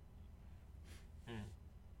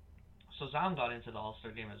 So Zion got into the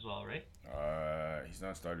All-Star game as well, right? He's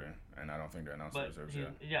not starting, and I don't think the announcer deserves it.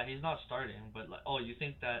 Yeah, he's not starting, but like, do you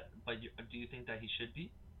think that he should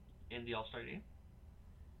be in the All-Star game?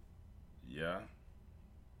 Yeah.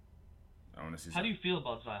 I want to see. How do you feel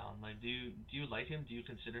about Zion? Like, do you like him? Do you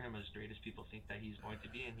consider him as great as people think that he's going to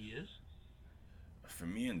be, and he is? For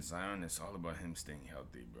me and Zion, it's all about him staying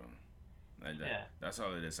healthy, bro. Like that. Yeah. That's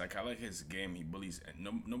all it is. Like I like his game. He bullies.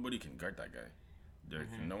 Nobody can guard that guy.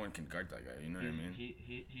 No one can guard that guy. You know what I mean?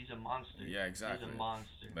 He's a monster. Yeah, exactly. He's a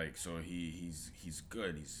monster. Like so, he's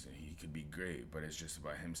good. He could be great, but it's just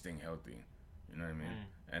about him staying healthy. You know what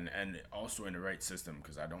I mean? And also in the right system,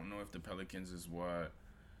 because I don't know if the Pelicans is what.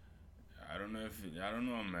 I don't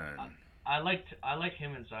know, man. I like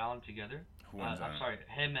him and Zion together. Who and Zion? I'm sorry,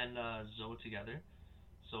 him and Zoe together.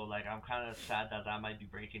 So like I'm kind of sad that might be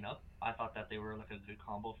breaking up. I thought that they were like a good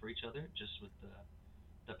combo for each other, just with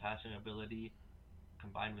the passing ability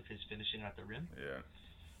combined with his finishing at the rim. Yeah.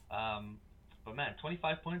 But man,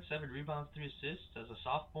 25 points, 7 rebounds, 3 assists as a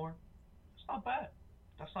sophomore. It's not bad.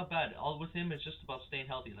 That's not bad. All with him is just about staying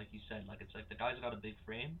healthy, like you said. Like it's like the guy's got a big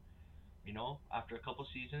frame. You know, after a couple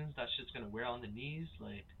seasons, that shit's gonna wear on the knees.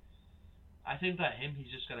 Like, I think that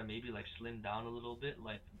he's just gonna maybe like slim down a little bit.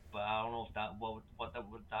 Like, but I don't know if that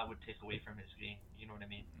would take away from his game. You know what I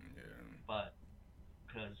mean? Yeah. But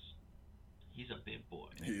because he's a big boy.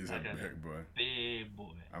 He's like a big boy. Big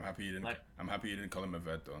boy. I'm happy you didn't call him a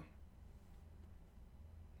vet though.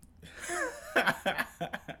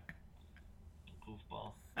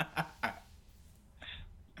 Goofball.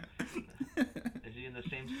 Is he in the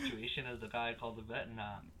same situation as the guy I called the vet?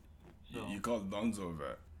 Nah. So, you called Lonzo a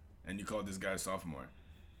vet, and you called this guy a sophomore.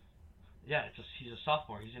 Yeah, he's a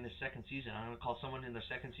sophomore. He's in his second season. I'm gonna call someone in their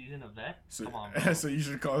second season a vet. So, come on, bro. So you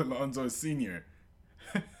should call Lonzo a senior.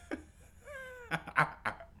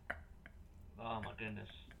 Oh my goodness.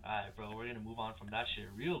 Alright, bro, we're gonna move on from that shit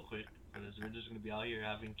real quick, because we're just gonna be out here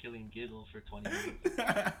having killing giggles for 20 minutes.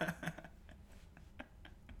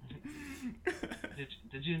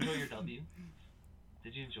 Did you enjoy your W?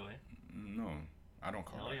 Did you enjoy it? No, I don't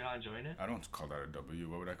call it. No, you're not enjoying it? I don't call that a W.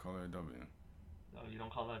 What would I call it a W? No, you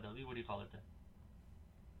don't call that a W? What do you call it then?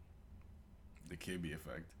 The KB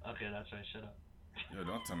effect. Okay, that's right. Shut up. Yo,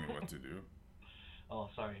 don't tell me what to do. Oh,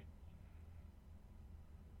 sorry.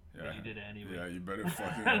 Yeah. But you did it anyway. Yeah, you better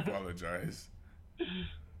fucking apologize.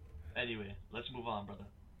 Anyway, let's move on, brother.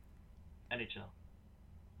 NHL.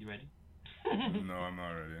 You ready? No, I'm not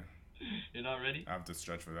ready. You're not ready? I have to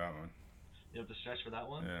stretch for that one. You have to stretch for that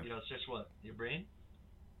one? Yeah. You gotta stretch what? Your brain?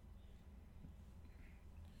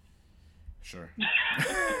 Sure.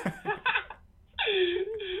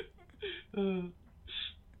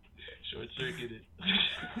 Short circuited.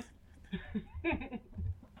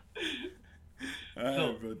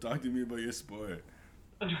 Alright, bro, talk to me about your sport.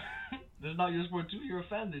 This is not your sport too. You're a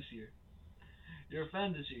fan this year. You're a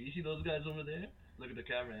fan this year. You see those guys over there? Look at the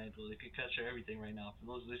camera angle. They can capture everything right now. For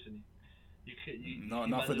those listening, No,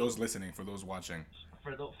 not for those listening. For those watching.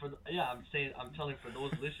 I'm telling for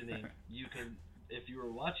those listening, you can, if you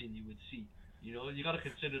were watching, you would see. You know, you got to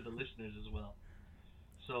consider the listeners as well.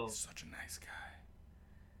 So. He's such a nice guy.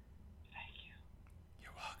 Thank you.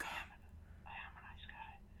 You're welcome. I am a nice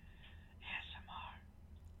guy. ASMR.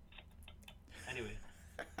 Anyway.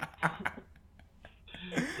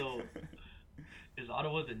 So, is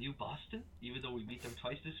Ottawa the new Boston? Even though we beat them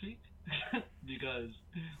twice this week? Because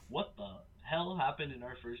what the hell happened in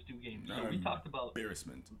our first 2 games? So we talked about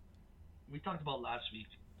embarrassment. We talked about last week.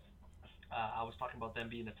 I was talking about them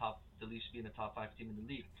being the Leafs being the top 5 team in the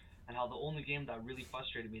league, and how the only game that really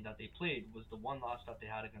frustrated me that they played was the one loss that they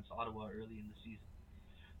had against Ottawa early in the season.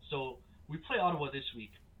 So we play Ottawa this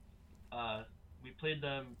week. We played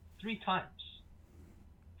them 3 times.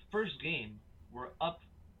 First game, we're up.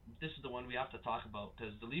 This is the one we have to talk about,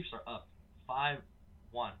 because the Leafs are up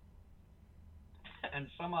 5-1. And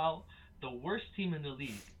somehow the worst team in the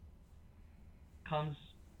league comes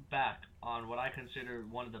back on what I consider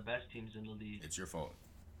one of the best teams in the league. It's your fault.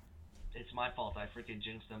 It's my fault. I freaking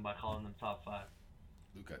jinxed them by calling them top 5.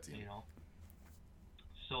 Luka team. You know.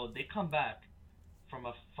 So they come back from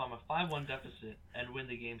a 5-1 deficit and win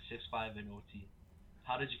the game 6-5 in OT.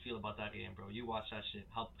 How did you feel about that game, bro? You watched that shit.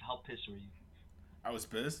 How pissed were you? I was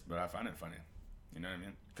pissed, but I find it funny. You know what I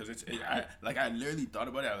mean? Because I literally thought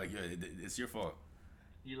about it. I was like, yo, it's your fault.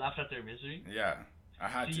 You laughed at their misery? Yeah, I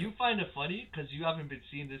had to. Do you find it funny? Because you haven't been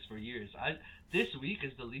seeing this for years. This week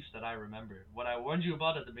is the Leafs that I remember. What I warned you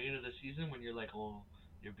about at the beginning of the season, when you're like, oh,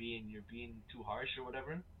 you're being too harsh or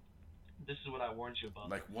whatever. This is what I warned you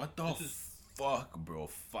about. Like, what the fuck, bro?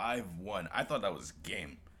 5-1. I thought that was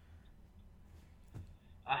game.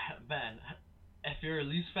 Man, if you're a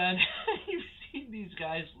Leafs fan, you've seen these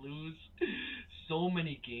guys lose so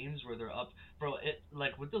many games where they're up. Bro,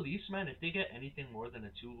 like with the Leafs, man, if they get anything more than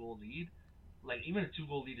a 2-goal lead, like even a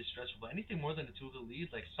 2-goal lead is stressful, but anything more than a 2-goal lead,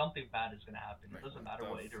 like something bad is gonna happen. It Like, doesn't matter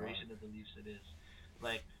what the iteration fuck? of the Leafs it is.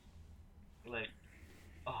 Like, like,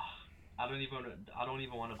 oh, I don't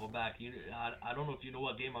even want to go back. I don't know if you know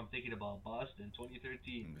what game I'm thinking about. Boston,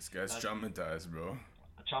 2013. This guy's That's traumatized, bro.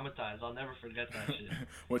 traumatized. I'll never forget that shit.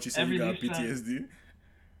 What you say? You Every got Leafs fan, PTSD?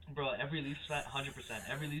 bro. Every Leafs fan, 100%.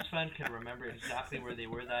 Every Leafs fan can remember exactly where they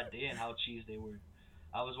were that day and how cheesed they were.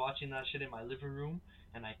 I was watching that shit in my living room,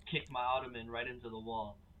 and I kicked my ottoman right into the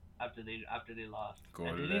wall after they lost.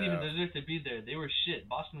 And they didn't even Colère. deserve to be there. They were shit.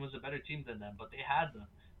 Boston was a better team than them, but they had them.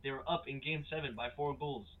 They were up in Game 7 by 4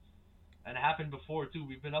 goals. And it happened before too.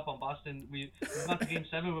 We've been up on Boston. We've gone to Game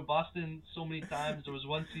 7 with Boston so many times. There was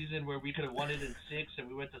one season where we could have won it in 6, and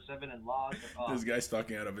we went to 7 and lost. Like, oh, This guy's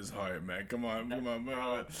talking out of his heart, man. Come on, that, come on, bro,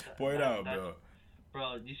 bro. Pour it out, that, bro.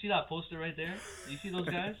 bro. You see that poster right there? You see those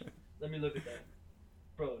guys? Let me look at that.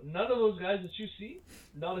 Bro, none of those guys that you see,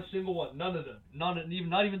 not a single one, none of them, not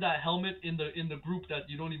even that helmet in the group that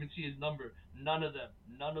you don't even see his number, none of them,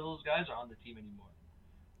 none of those guys are on the team anymore,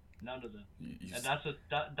 none of them, and that's a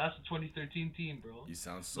 2013 team, bro. You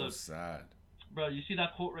sound so Look, sad. bro, you see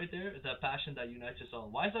that quote right there? That passion that unites us all.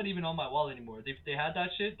 Why is that even on my wall anymore? They had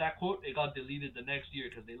that shit, that quote, it got deleted the next year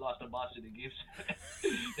because they lost to Boston in Game 7.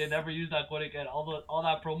 They never used that quote again. All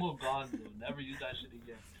that promo gone, bro. Never use that shit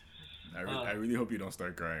again. I really hope you don't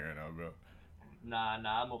start crying right now, bro. Nah,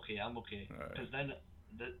 I'm okay. Alright.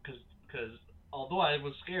 Cause although I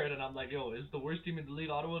was scared and I'm like, yo, is the worst team in the league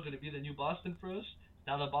Ottawa gonna be the new Boston for us?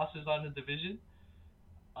 Now that Boston's not in the division.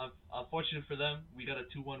 Unfortunate for them, we got a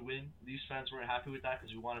 2-1 win. These fans weren't happy with that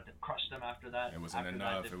because we wanted to crush them after that. It wasn't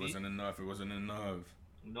enough. It wasn't enough. It wasn't enough.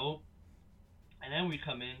 Nope. And then we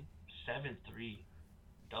come in 7-3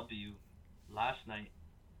 W last night,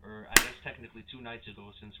 or I guess technically 2 nights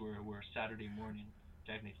ago since we're Saturday morning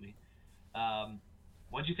technically.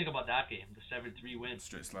 What did you think about that game? The 7-3 win.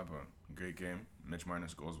 Straight slapper. Great game. Mitch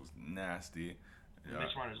Marner's goals was nasty.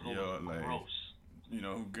 Mitch Marner's goal was gross. You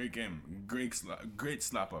know, great game. Great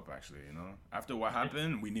slap up, actually, you know. After what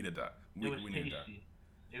happened, we needed that. We needed that.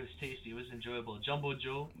 It was tasty. It was enjoyable. Jumbo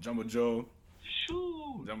Joe.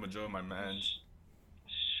 Shoot. Jumbo Joe, my man.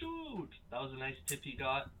 Shoot. That was a nice tip he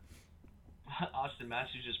got. Austin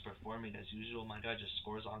Matthews just performing as usual. My guy just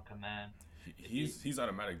scores on command. He's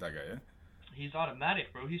automatic, that guy, yeah? He's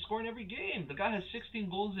automatic, bro. He's scoring every game. The guy has 16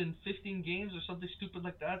 goals in 15 games or something stupid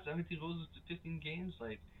like that. 17 goals in 15 games.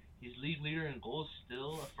 Like, he's league leader in goals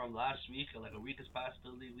still from last week. Like, a week has passed,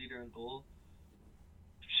 still league leader in goal.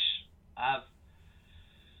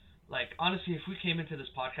 Honestly, if we came into this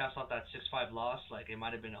podcast off that 6-5 loss, like, it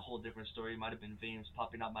might have been a whole different story. It might have been veins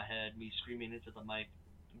popping out my head, me screaming into the mic.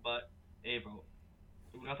 But, hey, bro,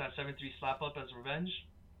 we got that 7-3 slap up as revenge.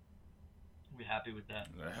 We're happy with that.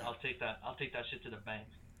 I'll take that shit to the bank.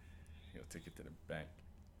 He'll take it to the bank.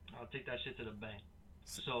 I'll take that shit to the bank.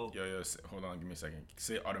 So yo, hold on, give me a second.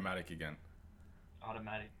 Say automatic again.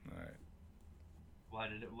 Automatic. All right.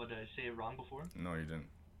 What did I say it wrong before? No, you didn't.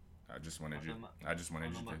 I just wanted you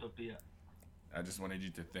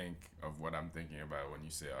to think of what I'm thinking about when you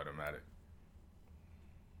say automatic.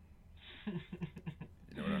 You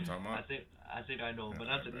know what I'm talking about? I think I know, but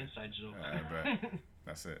that's an inside joke. I bet.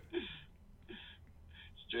 That's it.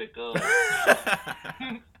 Straight go.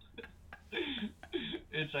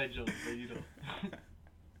 Inside joke, but you know.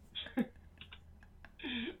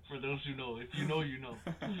 For those who know, if you know, you know.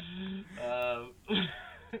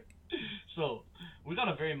 So, we got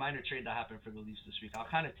a very minor trade that happened for the Leafs this week. I'll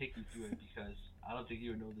kind of take you through it because I don't think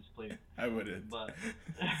you would know this player. I wouldn't. But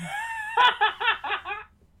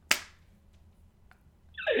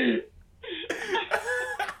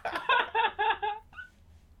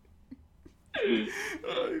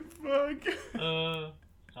oh fuck.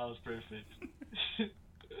 That was perfect.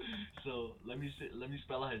 So let me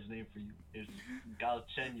spell out his name for you. It's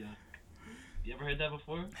Galchenyuk. You ever heard that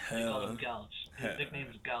before? They call him Galch. His nickname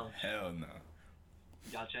is Galch. Hell no.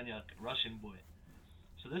 Galchenyuk, Russian boy.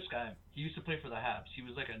 So this guy, he used to play for the Habs. He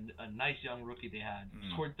was like a nice young rookie they had.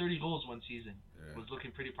 Scored 30 goals one season. Yeah. Was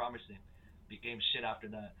looking pretty promising. Became shit after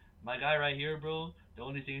that. My guy right here, bro, the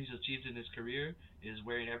only thing he's achieved in his career is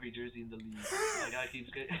wearing every jersey in the league. My guy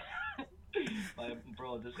keeps getting...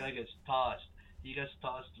 Bro, this guy gets tossed. He gets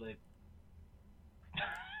tossed like...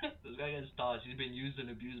 This guy gets tossed. He's been used and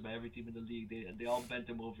abused by every team in the league. They all bent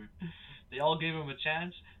him over. They all gave him a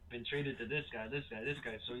chance. Been traded to this guy.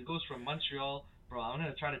 So he goes from Montreal. Bro, I'm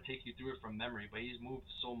going to try to take you through it from memory, but he's moved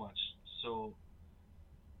so much. So,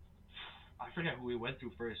 I forget who he went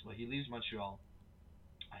through first, but he leaves Montreal.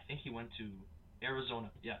 I think he went to Arizona.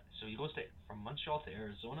 Yeah, so he goes from Montreal to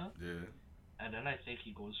Arizona. Yeah. And then I think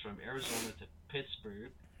he goes from Arizona to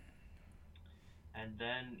Pittsburgh. and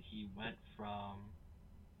then he went from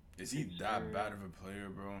Is he that bad of a player,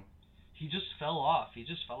 bro? He just fell off. He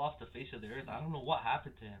just fell off the face of the earth. I don't know what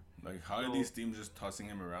happened to him. Like, how are these teams just tossing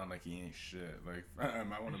him around like he ain't shit? Like, I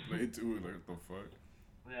might want to play too. Like, what the fuck?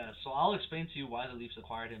 Yeah, so I'll explain to you why the Leafs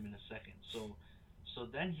acquired him in a second. So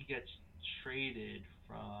then he gets traded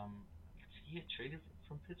from. Did he get traded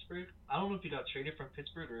from Pittsburgh? I don't know if he got traded from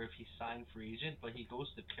Pittsburgh or if he signed free agent, but he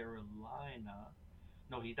goes to Carolina.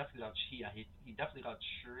 No, he definitely got he definitely got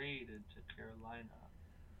traded to Carolina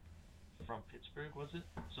from Pittsburgh, was it?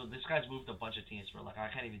 So this guy's moved a bunch of teams, bro. Like, I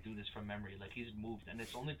can't even do this from memory. Like, he's moved, and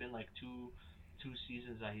it's only been like two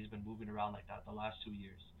seasons that he's been moving around like that. The last 2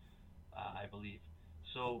 years, I believe.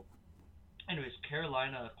 So, anyways,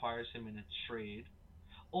 Carolina acquires him in a trade.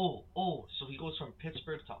 So he goes from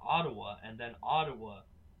Pittsburgh to Ottawa, and then Ottawa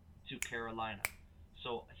to Carolina.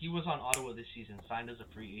 So he was on Ottawa this season, signed as a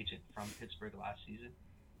free agent from Pittsburgh last season.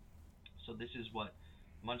 So this is what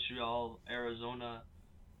Montreal, Arizona,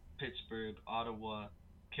 Pittsburgh, Ottawa,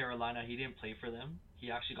 Carolina. He didn't play for them.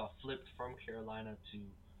 He actually got flipped from Carolina to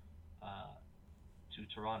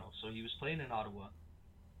Toronto. So he was playing in Ottawa,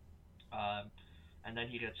 and then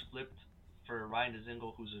he gets flipped for Ryan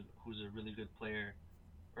Dzingel, who's a really good player,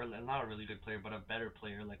 or not a really good player, but a better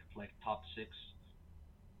player, like top six.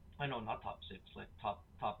 I know, not top six, like top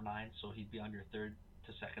nine. So he'd be on your third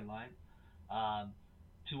to second line.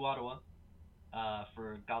 To Ottawa,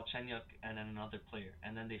 for Galchenyuk and then another player.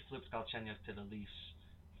 And then they flipped Galchenyuk to the Leafs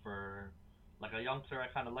for like a young player I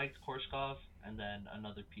kind of liked, Korshkov, and then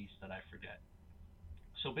another piece that I forget.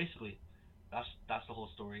 So basically, that's the whole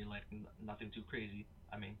story. Like nothing too crazy.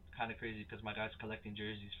 I mean, kind of crazy because my guy's collecting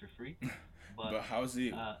jerseys for free. But how's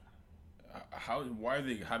he? Why are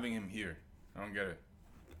they having him here? I don't get it.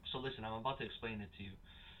 So listen, I'm about to explain it to you.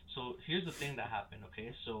 So here's the thing that happened.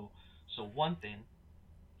 Okay, so one thing,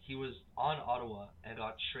 he was on Ottawa and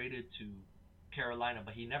got traded to Carolina,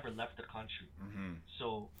 but he never left the country. Mm-hmm.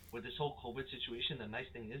 So with this whole COVID situation, the nice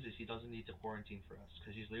thing is he doesn't need to quarantine for us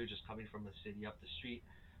because he's literally just coming from the city up the street,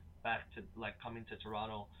 back to like coming to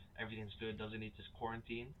Toronto. Everything's good. Doesn't need to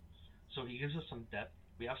quarantine. So he gives us some depth.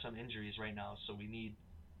 We have some injuries right now, so we need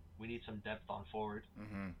some depth on forward.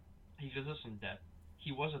 Mm-hmm. He gives us some depth.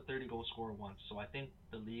 He was a 30-goal scorer once, so I think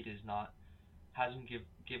the league hasn't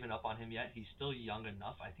given up on him yet. He's still young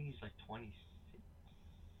enough. I think he's like 26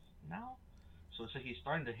 now. So it's like he's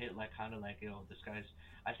starting to hit like kind of like, this guy's.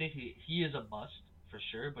 I think he is a bust for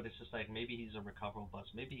sure, but it's just like maybe he's a recoverable bust.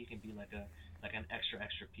 Maybe he can be like an extra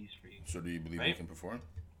piece for you. So do you believe he can perform?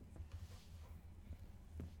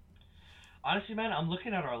 Honestly, man, I'm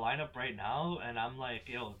looking at our lineup right now, and I'm like,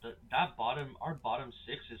 our bottom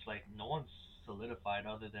six is like no one's solidified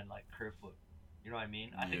other than like Kerfoot. You know what I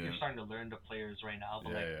mean? I think you're starting to learn the players right now,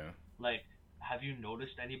 but like, have you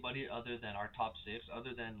noticed anybody other than our top six,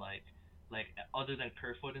 other than other than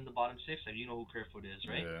Kerfoot in the bottom six? Like, you know who Kerfoot is,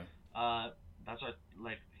 right? Yeah. That's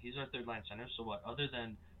he's our third line center. So what? Other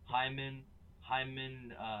than Hyman,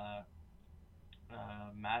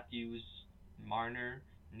 Matthews, Marner,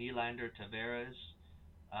 Nylander, Tavares,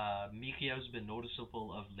 Mikiev's been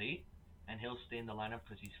noticeable of late, and he'll stay in the lineup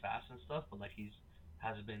because he's fast and stuff, but like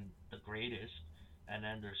hasn't been the greatest. And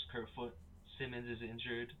then there's Kerfoot. Simmons is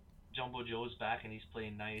injured. Jumbo Joe's back and he's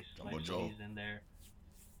playing nice. Jumbo Joe. He's in there.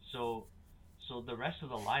 So the rest of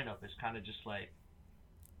the lineup is kind of just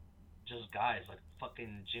guys like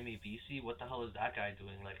fucking Jimmy VC. What the hell is that guy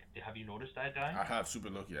doing? Like, have you noticed that guy? I have, super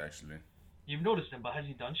lucky actually. You've noticed him, but has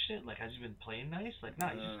he done shit? Like, has he been playing nice? Like,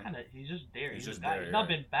 nah, he's just there. He's just there. He's not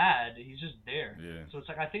been bad. He's just there. Yeah. So it's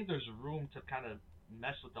like I think there's room to kind of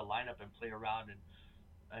mess with the lineup and play around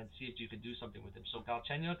and see if you could do something with him. So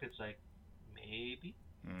Galchenyuk, it's like maybe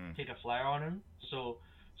take a flyer on him. So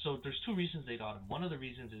there's two reasons they got him. One of the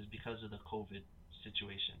reasons is because of the COVID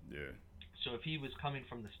situation. Yeah. So if he was coming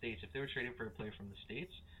from the States, if they were trading for a player from the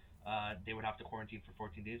States, they would have to quarantine for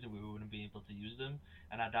 14 days and we wouldn't be able to use them.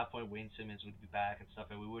 And at that point, Wayne Simmons would be back and stuff,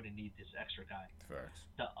 and we wouldn't need this extra guy. Facts.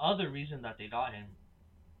 The other reason that they got him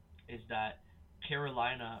is that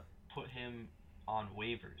Carolina put him on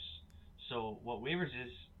waivers. So what waivers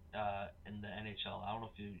is in the NHL, I don't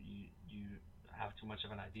know if you have too much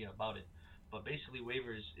of an idea about it, but basically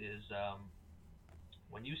waivers is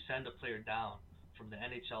when you send a player down from the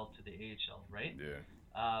NHL to the AHL, right?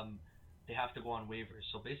 Yeah. They have to go on waivers.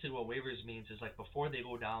 So basically what waivers means is like before they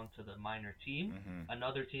go down to the minor team,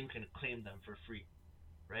 another team can claim them for free,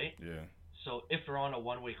 right? Yeah. So if they're on a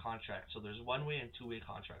one-way contract, so there's one-way and two-way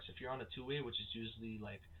contracts. If you're on a two-way, which is usually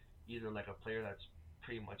like either like a player that's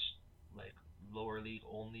pretty much like lower league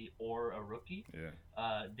only or a rookie,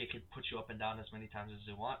 yeah, they could put you up and down as many times as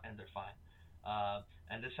they want and they're fine.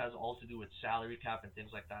 And this has all to do with salary cap and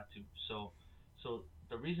things like that too. So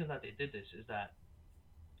the reason that they did this is that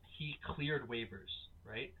he cleared waivers,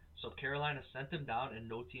 right? So Carolina sent him down and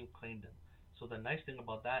no team claimed him. So the nice thing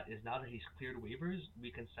about that is now that he's cleared waivers,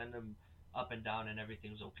 we can send him up and down and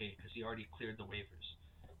everything's okay because he already cleared the waivers,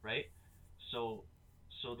 right? So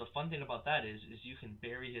so the fun thing about that is you can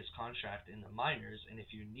bury his contract in the minors, and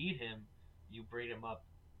if you need him, you bring him up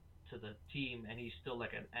to the team, and he's still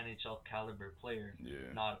like an NHL caliber player.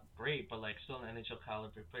 Yeah. Not great, but like still an NHL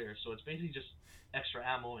caliber player. So it's basically just extra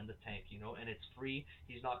ammo in the tank, and it's free.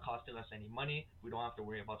 He's not costing us any money. We don't have to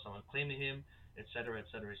worry about someone claiming him, etc.,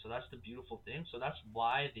 etc. So that's the beautiful thing. So that's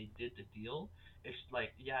why they did the deal. It's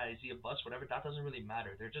like, yeah, is he a bust, whatever? That doesn't really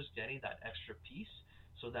matter. They're just getting that extra piece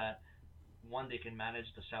so that one, they can manage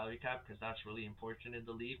the salary cap because that's really important in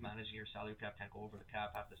the league. Managing your salary cap, can't go over the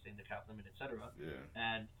cap, have to stay in the cap limit, etc. Yeah.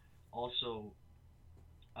 And also,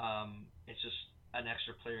 it's just an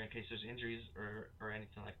extra player in case there's injuries or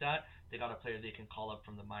anything like that. They got a player they can call up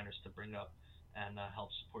from the minors to bring up and help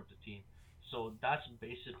support the team. So that's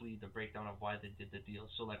basically the breakdown of why they did the deal.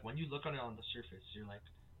 So like when you look on it on the surface, you're like,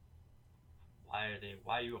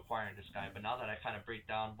 why are you acquiring this guy? But now that I kind of break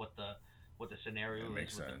down what the scenario It is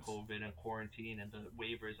makes with sense. the COVID and quarantine and the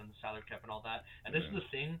waivers and the salary cap and all that. And this is the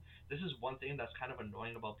thing. This is one thing that's kind of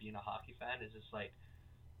annoying about being a hockey fan is it's like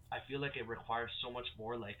I feel like it requires so much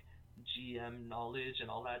more like GM knowledge and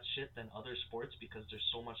all that shit than other sports because there's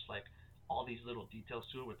so much like all these little details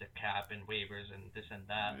to it with the cap and waivers and this and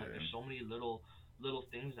that. Like Yeah. there's so many little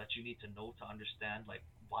things that you need to know to understand like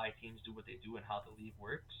why teams do what they do and how the league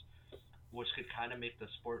works, which could kind of make the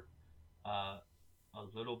sport uh, a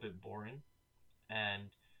little bit boring.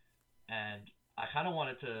 And and I kind of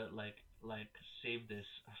wanted to like save this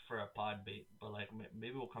for a pod bait, but like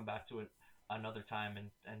maybe we'll come back to it another time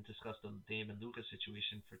and discuss the Dame and Luka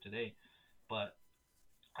situation for today. But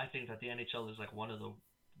I think that the NHL is like one of the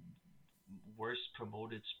worst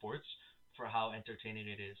promoted sports for how entertaining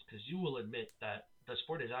it is, because you will admit that the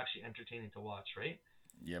sport is actually entertaining to watch, right?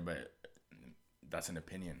 Yeah, but that's an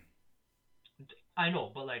opinion. I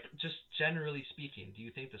know, but like just generally speaking, do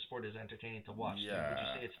you think the sport is entertaining to watch? Would you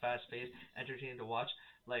Yeah. say it's fast paced, entertaining to watch?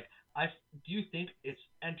 Like do you think it's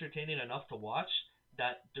entertaining enough to watch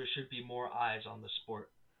that there should be more eyes on the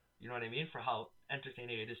sport? You know what I mean? For how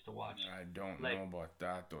entertaining it is to watch. I don't Like know about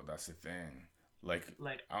that though. That's the thing. Like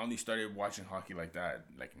like I only started watching hockey like that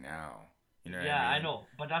like now. You know what yeah, I I mean? know,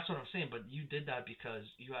 but that's what I'm saying. But you did that because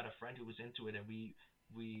you had a friend who was into it, and we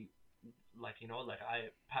like like I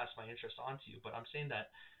passed my interest on to you. But I'm saying that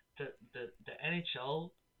the NHL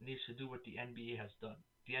needs to do what the NBA has done.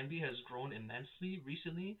 The NBA has grown immensely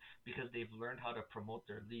recently because they've learned how to promote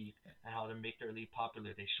their league and how to make their league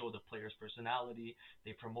popular. They show the players' personality.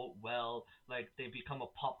 They promote well. Like they become a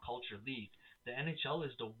pop culture league. The NHL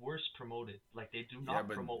is the worst promoted. Like they do Yeah, not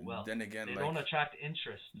but promote well. then again, They like don't attract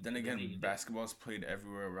interest then to the again, league. basketball's played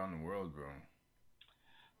everywhere around the world, bro.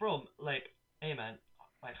 Bro, like, hey man,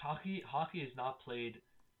 like hockey is not played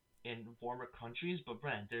in warmer countries, but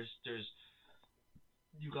Brent, there's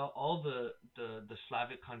you got all the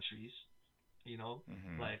Slavic countries, you know,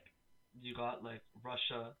 Mhm. like you got like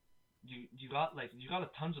Russia, you got a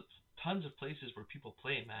tons of places where people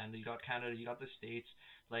play, man. You got Canada, you got the States,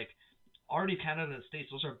 like already Canada and the States,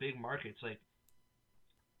 those are big markets. Like,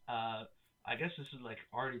 uh, I guess this is like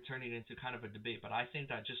already turning into kind of a debate, but I think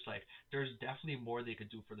that just like there's definitely more they could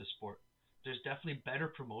do for the sport. There's definitely better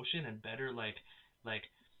promotion and better like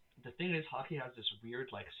the thing is hockey has this weird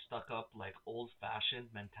like stuck up like old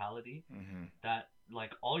fashioned mentality Mhm. that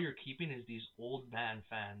like all you're keeping is these old man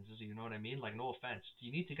fans. You know what I mean? Like no offense,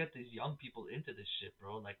 you need to get these young people into this shit,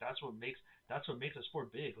 bro. Like that's what makes a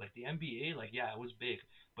sport big. Like the NBA, like yeah, it was big,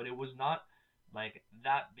 but it was not like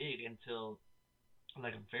that big until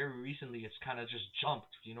like very recently it's kind of just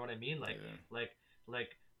jumped. You know what I mean? Yeah.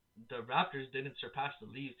 Like the Raptors didn't surpass the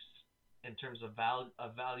Leafs in terms of a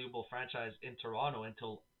valuable franchise in Toronto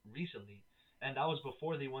until recently, and that was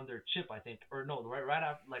before they won their chip, I think, or no, right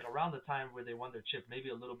after, like around the time where they won their chip, maybe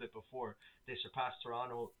a little bit before they surpassed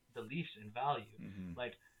Toronto, the Leafs in value. Mhm.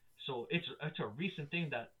 Like, so it's a recent thing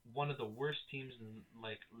that one of the worst teams in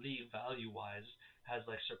like league value wise has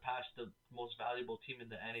like surpassed the most valuable team in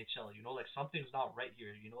the NHL. You know, like something's not right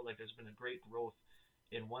here. You know, like there's been a great growth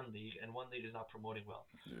in one league, and one league is not promoting well.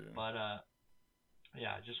 Yeah. But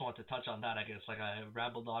yeah, I just want to touch on that. I guess like I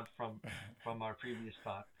rambled on from our previous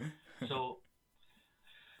talk. So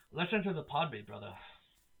let's enter the pod bait, brother.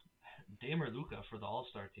 Dame or Luka for the All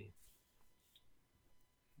Star team?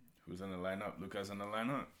 Who's on the lineup? Luka's on the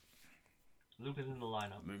lineup. Luka's in the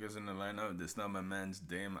lineup. Luka's in the lineup. This not my man's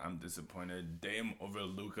Dame. I'm disappointed. Dame over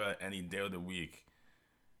Luka any day of the week.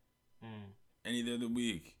 Any day of the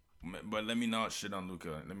week. But let me not shit on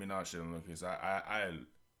Luka. Because I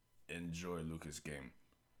enjoy Luka's game.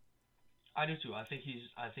 I do too. I think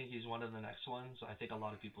he's one of the next ones. I think a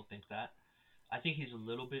lot of people think that. I think he's a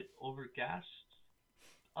little bit overgassed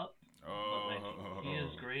up. But like he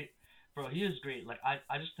is great. Bro, he is great. Like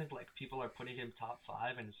I just think like people are putting him top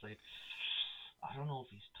 5 and it's like I don't know if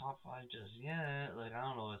he's top 5 just yet. Like I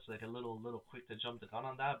don't know, it's like a little quick to jump the gun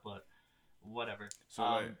on that, but whatever.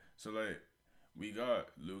 So we got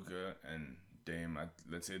Luka and Dame.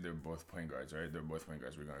 Let's say they're both point guards, right? They're both point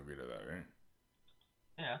guards. We're gonna agree to that, right?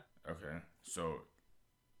 Yeah. Okay. So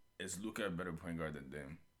is Luka a better point guard than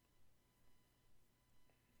Dame?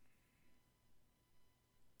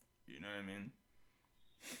 You know what I mean?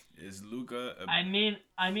 Is Luka I mean,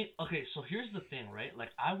 okay, so here's the thing, right?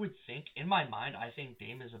 Like, I would think, in my mind, I think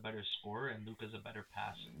Dame is a better scorer and Luka's a better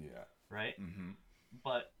passer. Yeah. Right? Mm-hmm.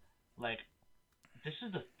 But, like, this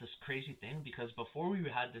is this crazy thing, because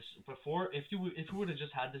if you would have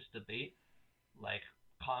just had this debate, like,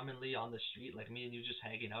 commonly on the street, like me and you just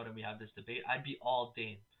hanging out and we have this debate, I'd be all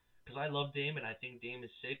Dame. Because I love Dame and I think Dame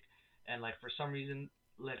is sick. And, like, for some reason,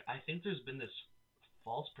 like, I think there's been this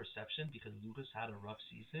false perception because Luka's had a rough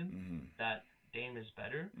season that Dame is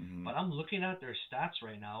better. But I'm looking at their stats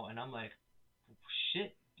right now and I'm like,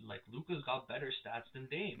 shit, like Luka's got better stats than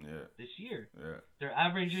Dame this year. Yeah. They're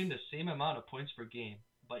averaging the same amount of points per game,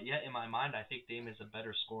 but yet in my mind I think Dame is a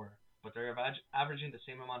better scorer. But they're averaging the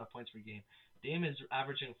same amount of points per game. Dame is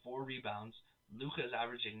averaging 4 rebounds. Luka is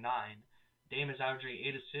averaging 9. Dame is averaging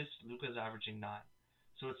 8 assists. Luka is averaging 9.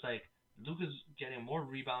 So it's like Luka's getting more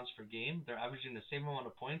rebounds per game. They're averaging the same amount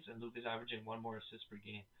of points, and Luka's averaging 1 more assist per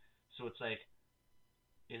game. So it's like,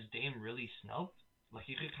 is Dame really snubbed? Like,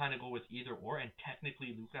 you could kind of go with either or, and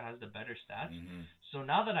technically Luka has the better stats. So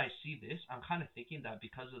now that I see this, I'm kind of thinking that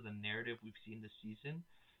because of the narrative we've seen this season,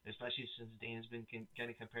 especially since Dame's been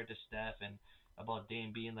getting compared to Steph, and about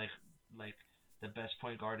Dame being like the best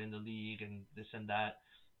point guard in the league, and this and that,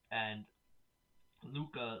 and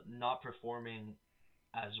Luka not performing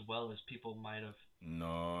as well as people might have.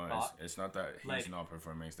 No, thought. It's not that he's like, not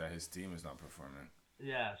performing. It's that his team is not performing.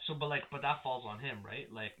 Yeah. So, but that falls on him,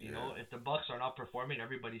 right? Like, you know, if the Bucks are not performing,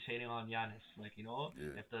 everybody's hating on Giannis. Like, you know,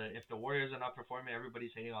 if the Warriors are not performing,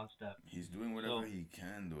 everybody's hating on Steph. He's doing whatever he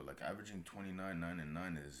can do. Like averaging 29, 9, and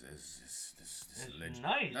 9 is legit.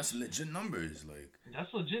 Nice. That's legit numbers. Like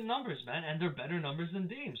that's legit numbers, man, and they're better numbers than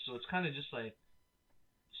Dame. So it's kind of just like.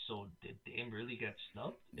 So did Dame really get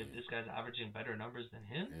snubbed if this guy's averaging better numbers than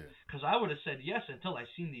him? Because I would have said yes until I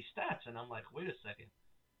seen these stats, and I'm like, wait a second,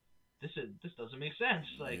 this doesn't make sense.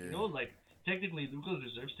 Like you know, like technically Luka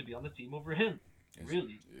deserves to be on the team over him.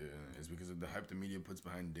 Really? Yeah, it's because of the hype the media puts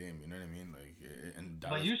behind Dame. You know what I mean? Like, and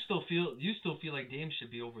Dallas, but you still feel like Dame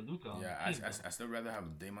should be over Luka. Yeah, I still rather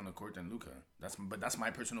have Dame on the court than Luka. That's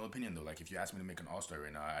my personal opinion though. Like, if you ask me to make an All-Star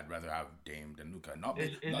right now, I'd rather have Dame than Luka.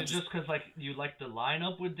 Is it just because like you like the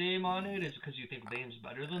lineup with Dame on it? Is it because you think Dame's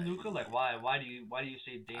better than Luka? Like, why do you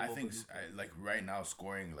say Dame? I think like right now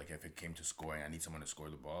scoring. Like, if it came to scoring, I need someone to score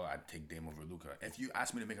the ball. I'd take Dame over Luka. If you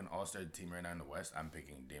ask me to make an All-Star team right now in the West, I'm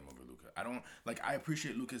picking Dame over Luka. I don't like. I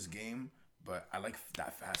appreciate Luka's game, but I like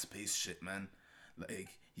that fast-paced shit, man. Like,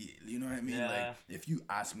 you know what I mean? Yeah. Like, if you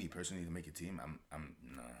ask me personally to make a team,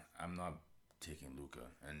 I'm not taking Luka.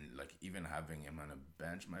 And like, even having him on a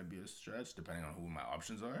bench might be a stretch, depending on who my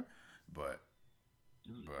options are. But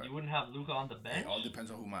you wouldn't have Luka on the bench. It all depends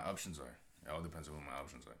on who my options are. You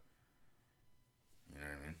know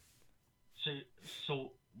what I mean?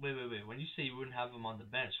 So wait. When you say you wouldn't have him on the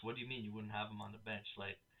bench, what do you mean you wouldn't have him on the bench?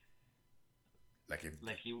 Like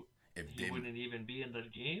if he wouldn't even be in the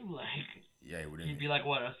game, like he wouldn't. He'd be like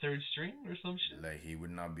what, a third string or some shit. Like, he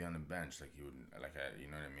would not be on the bench. Like, he would, like, you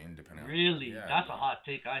know what I mean? Depending. Really, that's a hot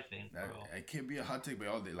take, I think, bro. It could be a hot take,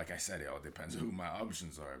 but like I said, it all depends on who my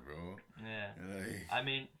options are, bro. Yeah. Like, I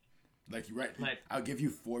mean, like you're right. Like, I'll give you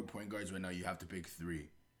 4 point guards right now. You have to pick 3.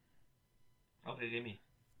 Okay, give me.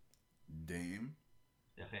 Dame.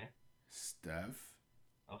 Okay. Steph.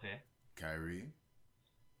 Okay. Kyrie.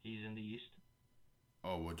 He's in the East.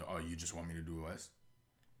 Oh, what? Oh, you just want me to do West?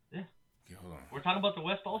 Yeah. Okay, hold on. We're talking about the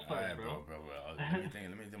West All-Stars, bro. Bro. Let me think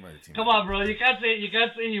about the team. Come on, bro. You can't say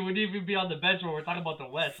he wouldn't even be on the bench when we're talking about the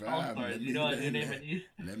West All-Stars. You know, you name an East.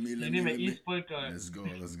 Let me East point guard. Let's go.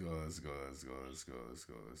 Hold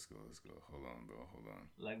on, bro.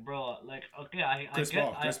 Like, bro, like, okay, I Chris get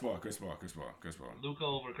Paul. Luka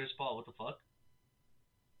over Chris Paul. What the fuck?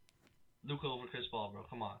 Luka over Chris Paul, bro.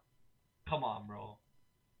 Come on, bro.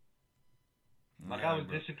 Like I was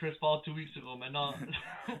dissing Chris Paul 2 weeks ago, man. No.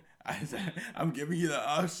 I'm giving you the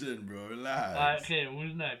option, bro. Relax. Okay,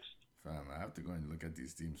 who's next? Fam, I have to go and look at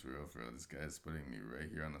these teams for real. This guy is putting me right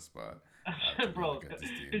here on the spot. Bro, because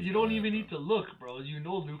you don't even need to look, bro. You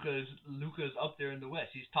know Luka's up there in the West.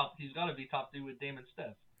 He's got to be top 3 with Dame and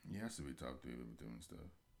Steph. He has to be top 3 with Dame and Steph.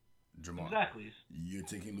 Jamal. Exactly. You're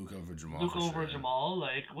taking Luka over Jamal. Luka over Jamal,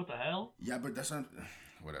 like what the hell? Yeah, but that's not.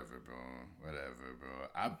 Whatever, bro.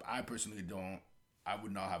 I personally don't. I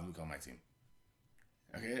would not have Luka on my team.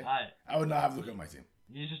 Okay. I would not have Luka on my team.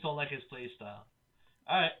 You just don't like his play style.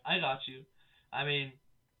 All right, I got you. I mean,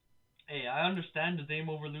 hey, I understand the Dame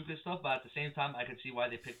over Luka stuff, but at the same time, I can see why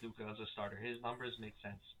they picked Luka as a starter. His numbers make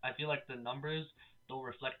sense. I feel like the numbers don't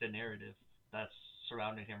reflect the narrative that's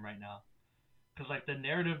surrounding him right now. Because, like, the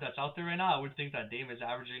narrative that's out there right now, I would think that Dame is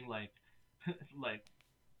averaging, like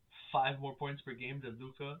 5 more points per game than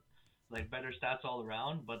Luka. Like, better stats all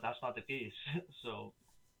around, but that's not the case. So,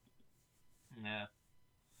 yeah.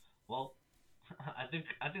 Well, I think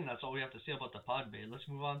that's all we have to say about the Podbate. Let's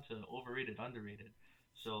move on to overrated, underrated.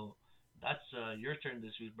 So, that's your turn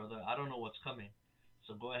this week, brother. I don't know what's coming.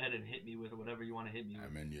 So, go ahead and hit me with whatever you want to hit me with. I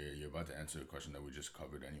mean, you're about to answer a question that we just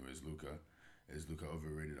covered anyways, Luka. Is Luka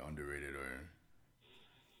overrated, underrated, or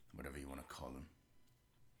whatever you want to call him?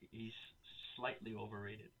 He's slightly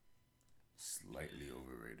overrated. Slightly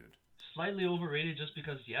overrated. Slightly overrated just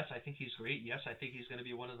because, yes, I think he's great. Yes, I think he's going to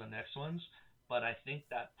be one of the next ones. But I think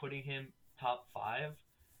that putting him top 5,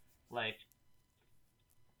 like,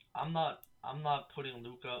 I'm not putting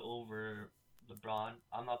Luka over LeBron.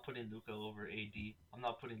 I'm not putting Luka over AD. I'm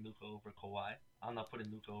not putting Luka over Kawhi. I'm not putting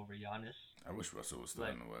Luka over Giannis. I wish Russell was still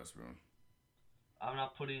in the West, bro. I'm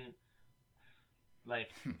not putting, like,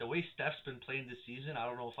 the way Steph's been playing this season, I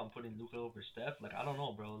don't know if I'm putting Luka over Steph. Like, I don't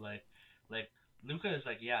know, bro. Like Luka is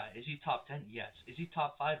like, yeah, is he top 10? Yes. Is he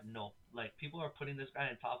top 5? No. Like, people are putting this guy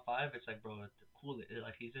in top 5. It's like, bro, cool.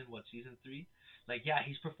 Like, he's in, season 3? Like, yeah,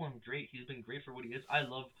 he's performed great. He's been great for what he is. I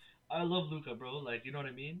love Luka, bro. Like, you know what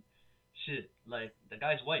I mean? Shit. Like, the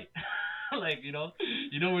guy's white. Like, you know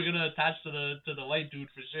we're gonna attach to the white dude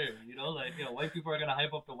for sure. You know, like, you know, white people are gonna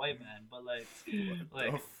hype up the white man, but like,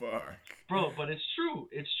 what the fuck, bro? But it's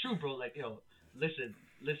true, bro. Like, yo, listen,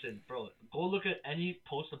 bro. Go look at any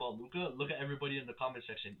post about Luka. Look at everybody in the comment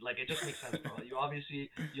section. Like, it just makes sense, bro. You obviously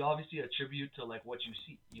attribute to like what you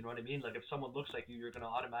see. You know what I mean? Like, if someone looks like you, you're gonna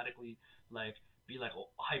automatically like be like, oh,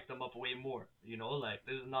 hype them up way more. You know, like,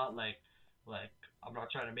 this is not like. I'm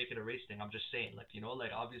not trying to make it a race thing. I'm just saying, like, you know,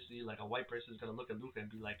 like, obviously, like, a white person is gonna look at Luka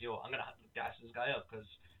and be like, yo, I'm gonna have to gas this guy up because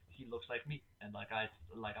he looks like me, and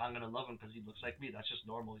I'm gonna love him because he looks like me. That's just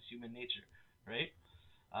normal. It's human nature, right?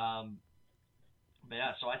 But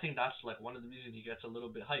yeah, so I think that's like one of the reasons he gets a little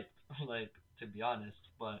bit hyped, like, to be honest.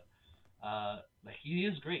 But like, he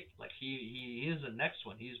is great. Like, he is the next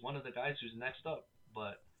one. He's one of the guys who's next up.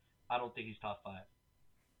 But I don't think he's top 5.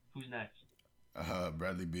 Who's next?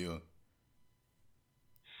 Bradley Beal.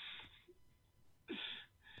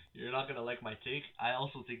 You're not gonna like my take. I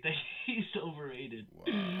also think that he's overrated.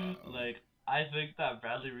 Wow. Like, I think that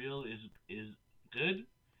Bradley Beal is good.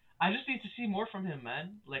 I just need to see more from him,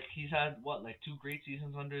 man. Like, he's had 2 great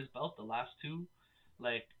seasons under his belt. The last 2,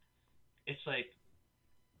 like, it's like,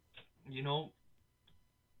 you know.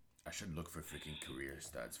 I should look for freaking career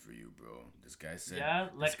stats for you, bro. This guy said. Yeah,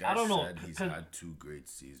 like, I don't know. He's had 2 great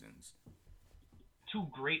seasons. 2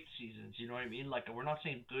 great seasons. You know what I mean? Like, we're not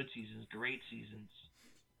saying good seasons, great seasons.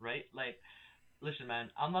 Right? Like, listen, man,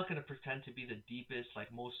 I'm not going to pretend to be the deepest,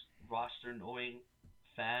 like, most roster-knowing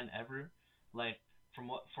fan ever. Like, from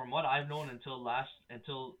what I've known until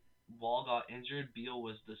Wall got injured, Beal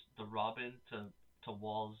was the Robin to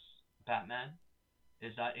Wall's Batman.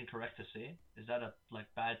 Is that incorrect to say? Is that a, like,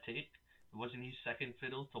 bad take? Wasn't he second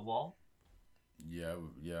fiddle to Wall? Yeah.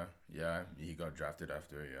 He got drafted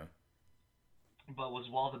after, yeah. But was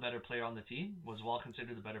Wall the better player on the team? Was Wall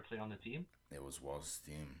considered the better player on the team? It was Wall's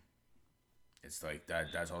team. It's like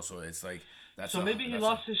that. That's also. It's like that's. So maybe he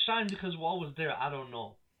lost his shine because Wall was there. I don't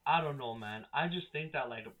know, man. I just think that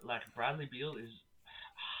like Bradley Beal is.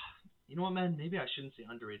 You know what, man? Maybe I shouldn't say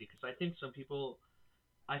underrated because I think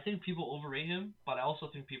people overrate him, but I also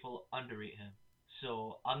think people underrate him.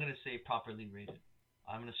 So I'm gonna say properly rated.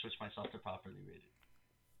 I'm gonna switch myself to properly rated.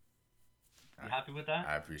 You happy with that?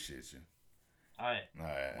 I appreciate you. All right.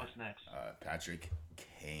 What's next? Patrick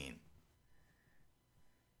Kane.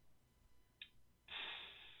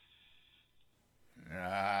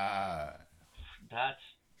 That's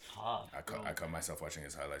tough. I caught myself watching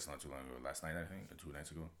his highlights not too long ago. Last night, I think, or 2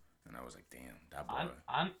 nights ago, and I was like, "Damn, that boy."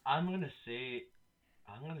 I'm gonna say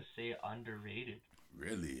underrated.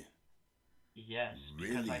 Really? Yes.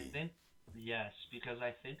 Really? Because Yes, because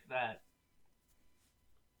I think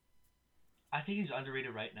he's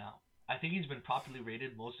underrated right now. I think he's been properly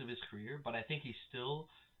rated most of his career, but I think he's still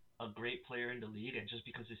a great player in the league, and just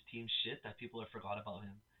because his team's shit, that people have forgot about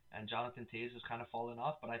him. And Jonathan Tays has kind of fallen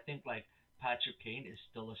off, but I think like Patrick Kane is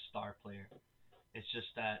still a star player. It's just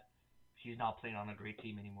that he's not playing on a great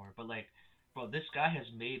team anymore. But like, bro, this guy has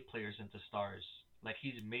made players into stars. Like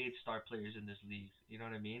he's made star players in this league. You know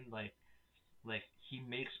what I mean? Like he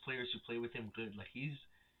makes players who play with him good. Like he's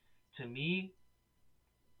to me,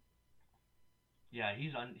 yeah,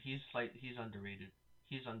 he's underrated.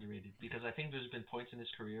 He's underrated because I think there's been points in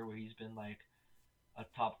his career where he's been like a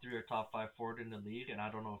top three or top five forward in the league, and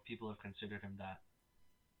I don't know if people have considered him that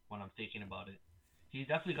when I'm thinking about it. He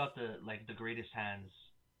definitely got the greatest hands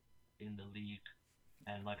in the league,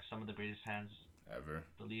 and like some of the greatest hands Ever.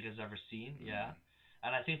 the league has ever seen. Mm. Yeah,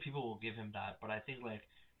 and I think people will give him that, but I think like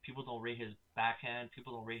people don't rate his backhand,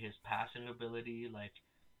 people don't rate his passing ability. Like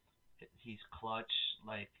he's clutch.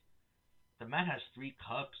 Like the man has 3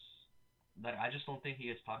 cups. Like I just don't think he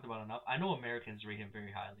gets talked about enough. I know Americans rate him very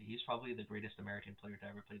highly. He's probably the greatest American player to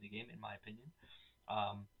ever play the game, in my opinion.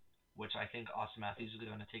 Um, which I think Austin Matthews is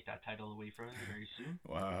going to take that title away from him very soon.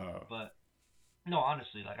 Wow. But no,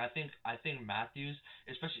 honestly, like I think Matthews,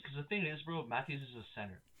 especially because the thing is, bro, Matthews is a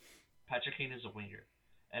center. Patrick Kane is a winger,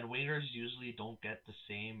 and wingers usually don't get the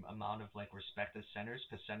same amount of like respect as centers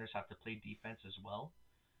because centers have to play defense as well.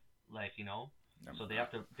 Like so they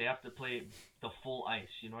have to play the full ice.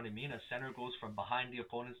 You know what I mean? A center goes from behind the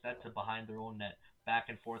opponent's net to behind their own net, back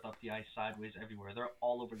and forth up the ice, sideways, everywhere. They're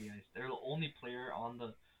all over the ice. They're the only player on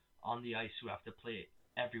the ice who have to play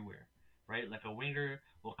everywhere, right? Like a winger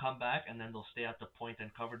will come back and then they'll stay at the point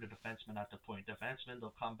and cover the defenseman at the point. Defensemen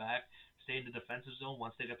they'll come back, stay in the defensive zone.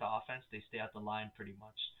 Once they get the offense, they stay at the line pretty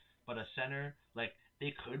much. But a center, like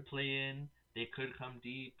they could play in, they could come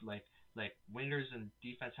deep, like wingers and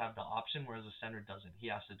defense have the option, whereas a center doesn't.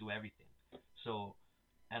 He has to do everything. So,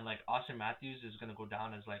 and like Austin Matthews is gonna go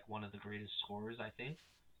down as like one of the greatest scorers, I think.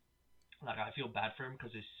 Like I feel bad for him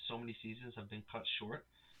because his so many seasons have been cut short.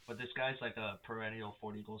 But this guy's like a perennial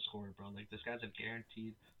 40 goal scorer, bro. Like this guy's a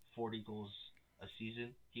guaranteed 40 goals a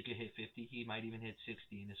season. He could hit 50. He might even hit 60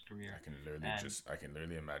 in his career. And I can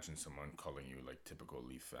literally imagine someone calling you like typical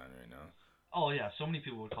Leaf fan right now. oh yeah, so many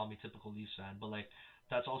people would call me typical Leafs fan, but like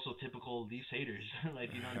that's also typical Leafs haters.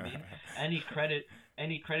 Like you know what I mean? Any credit,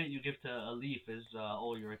 any credit you give to a Leaf is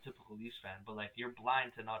oh you're a typical Leafs fan, but like you're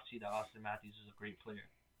blind to not see that Austin Matthews is a great player.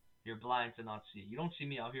 You're blind to not see it. You don't see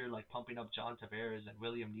me out here like pumping up John Tavares and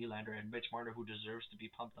William Nylander and Mitch Marner, who deserves to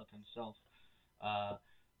be pumped up himself. Uh,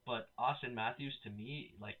 but Austin Matthews, to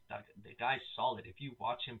me, like the guy's solid. If you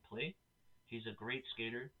watch him play, he's a great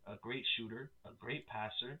skater, a great shooter, a great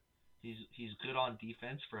passer. He's good on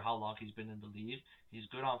defense for how long he's been in the league. He's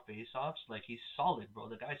good on faceoffs. Like he's solid, bro.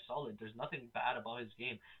 The guy's solid. There's nothing bad about his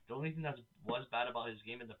game. The only thing that was bad about his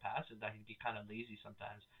game in the past is that he'd be kind of lazy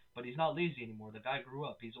sometimes. But he's not lazy anymore. The guy grew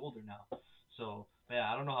up. He's older now. So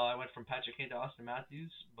yeah, I don't know how I went from Patrick Kane to Austin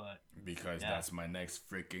Matthews, but Because yeah. that's my next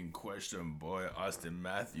freaking question, boy. Austin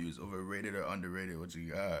Matthews, overrated or underrated? What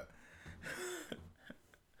you got?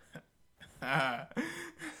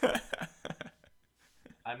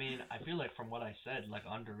 I mean, I feel like from what I said, like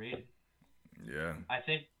underrated. Yeah. I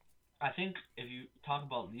think I think if you talk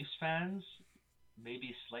about Leafs fans,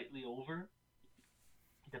 maybe slightly over,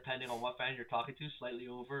 depending on what fan you're talking to, slightly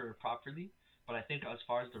over or properly. But I think as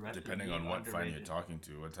far as the rest of the Depending league, on what fan you're underrated. talking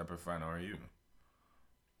to, what type of fan are you?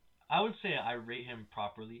 I would say I rate him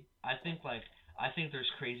properly. I think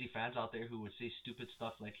there's crazy fans out there who would say stupid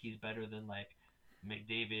stuff like he's better than like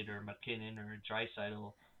McDavid or McKinnon or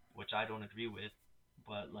Drysaitel, which I don't agree with.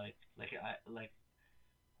 But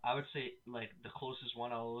I would say like the closest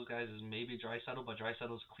one out of those guys is maybe Drysaitel, but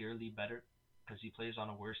Draisaitl's clearly better because he plays on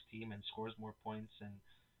a worse team and scores more points, and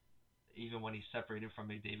even when he's separated from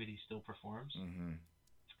McDavid, he still performs. Mm-hmm.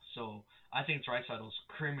 So I think Draisaitl's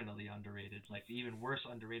criminally underrated, like even worse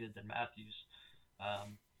underrated than Matthews.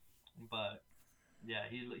 Um, but yeah,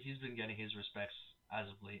 he's been getting his respects as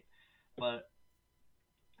of late. But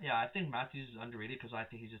yeah, I think Matthews is underrated because I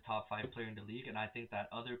think he's a top 5 player in the league, and I think that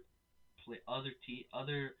other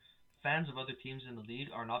fans of other teams in the league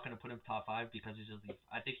are not going to put him top 5 because he's a Leaf.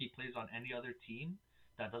 I think he plays on any other team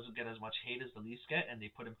that doesn't get as much hate as the Leafs get, and they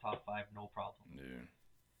put him top 5 no problem. Yeah.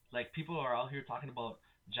 Like people are out here talking about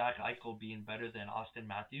Jack Eichel being better than Austin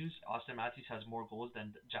Matthews. Austin Matthews has more goals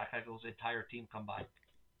than Jack Eichel's entire team combined.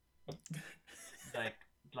 Like,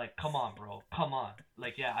 like, come on, bro, come on.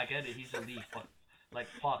 Like, yeah, I get it, he's a Leaf, but like,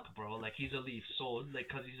 fuck, bro, like he's a Leaf, so like,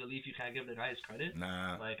 cause he's a Leaf, you can't give the guy his credit.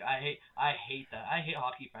 Nah. Like, I hate that. I hate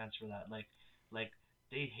hockey fans for that. Like,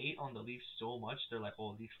 they hate on the Leafs so much. They're like,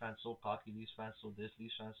 oh, Leafs fans so cocky, Leafs fans so this,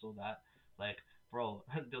 Leafs fans so that. Like, bro,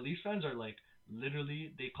 the Leafs fans are like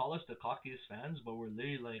literally, they call us the cockiest fans, but we're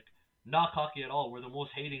literally like not cocky at all. We're the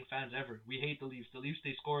most hating fans ever. We hate the Leafs. The Leafs,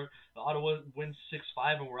 they score, the Ottawa wins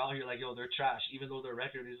 6-5, and we're out here like, yo, they're trash, even though their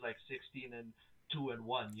record is like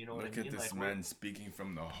 16-2-1. You know what I mean? Look at this like, man speaking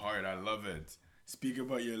from the heart. I love it. Speak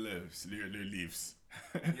about your lips, your Leafs.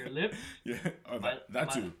 Your lips? Yeah. Oh,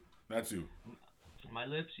 that too. My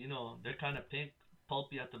lips, you know, they're kind of pink,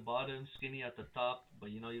 pulpy at the bottom, skinny at the top, but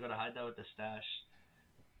you know, you gotta hide that with the stash.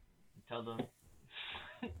 Tell them.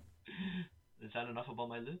 Is that enough about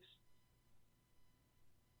my lips?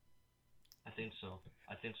 I think so.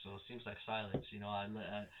 Seems like silence. You know,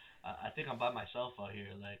 I think I'm by myself out here.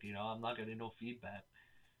 Like, you know, I'm not getting no feedback.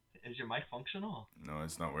 Is your mic functional? No,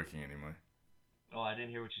 it's not working anymore. Oh, I didn't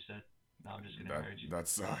hear what you said. No, I'm just gonna heard you. That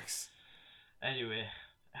sucks. Anyway,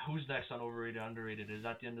 who's next on Overrated Underrated? Is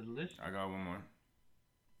that the end of the list? I got one more.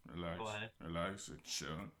 Relax. Go ahead. Relax. Chill.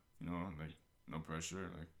 You know, like no pressure.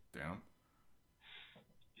 Like damn.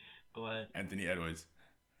 Go ahead. Anthony Edwards.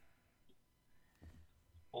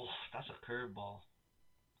 Oh, that's a curveball.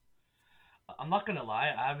 I'm not gonna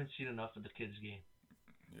lie, I haven't seen enough of the kids' game.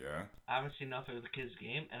 Yeah. I haven't seen enough of the kids'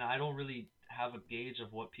 game, and I don't really have a gauge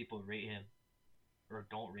of what people rate him or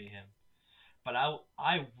don't rate him. But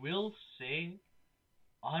I will say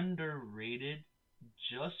underrated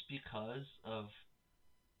just because of,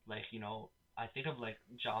 like, you know, I think of like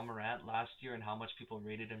Ja Morant last year and how much people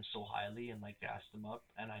rated him so highly and like gassed him up,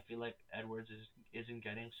 and I feel like Edwards isn't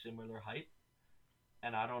getting similar hype.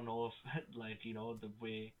 And I don't know if, like, you know, the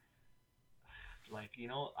way, like, you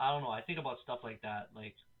know, I don't know. I think about stuff like that.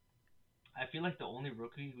 Like, I feel like the only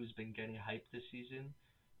rookie who's been getting hyped this season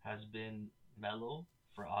has been Melo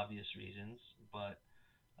for obvious reasons. But,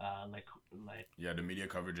 like. Yeah, the media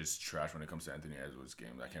coverage is trash when it comes to Anthony Edwards'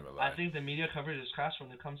 game. I can't lie. I think the media coverage is trash when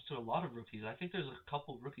it comes to a lot of rookies. I think there's a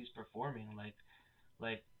couple rookies performing.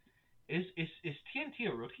 Like, is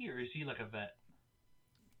TNT a rookie or is he like a vet?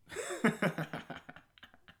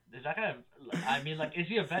 Is that guy? I mean, like, is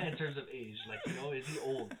he a vet in terms of age? Like, you know, is he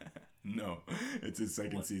old? No, it's his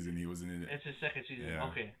second season. He wasn't in it. It's his second season. Yeah.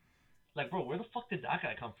 Okay. Like, bro, where the fuck did that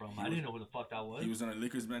guy come from? I didn't know who the fuck that was. He was on the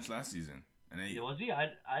Lakers bench last season. And then was he?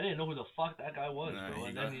 I didn't know who the fuck that guy was,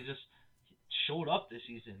 bro. Then he just showed up this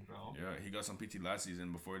season, bro. Yeah, he got some PT last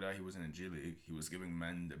season. Before that, he was in a G League. He was giving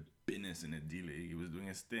men the business in the D League. He was doing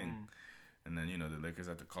his thing. And then, you know, the Lakers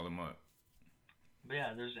had to call him up. But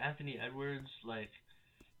yeah, there's Anthony Edwards. Like,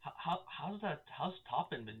 how's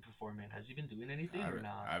Toppin been performing? Has he been doing anything or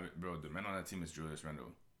not? Bro, the man on that team is Julius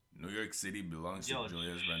Randle. New York City belongs to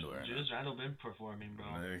Julius Randle. Right Julius Randle been performing, bro.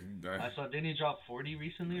 Like, I saw, didn't he drop 40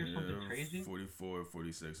 recently or something crazy? 44,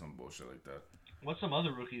 46, some bullshit like that. What's some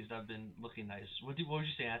other rookies that have been looking nice? What would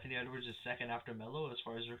you say? Anthony Edwards is second after Melo as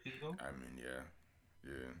far as rookies go? I mean, yeah.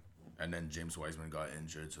 And then James Wiseman got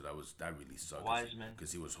injured, so that really sucked. Wiseman,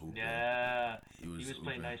 because he was hooping. Yeah, he was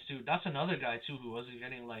playing nice too. That's another guy too who wasn't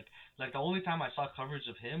getting like the only time I saw coverage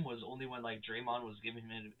of him was only when like Draymond was giving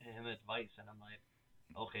him advice, and I'm like,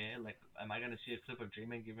 okay, like, am I gonna see a clip of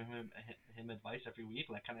Draymond giving him advice every week?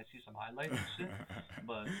 Like, can I see some highlights and shit?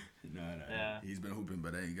 But no, yeah, he's been hooping,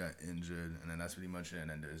 but then he got injured, and then that's pretty much it. And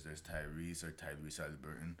then there's Tyrese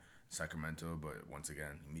Haliburton, Sacramento, but once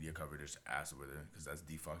again, media coverage is ass over there because that's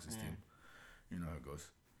D Fox's team. You know how it goes.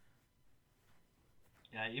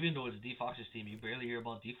 Yeah, even though it's D Fox's team, you barely hear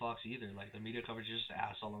about D Fox either. Like, the media coverage is just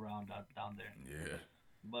ass all around down there. Yeah.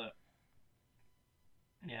 But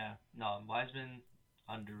yeah, no, Wiseman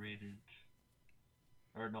underrated.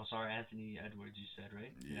 Or no, sorry, Anthony Edwards. You said,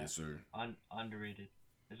 right? Yes, sir. Underrated.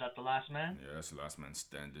 Is that the last man? Yeah, that's the last man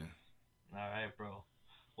standing. All right, bro.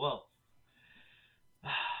 Well.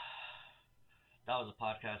 That was a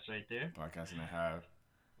podcast right there. Podcast and a half.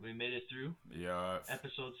 We made it through. Yeah.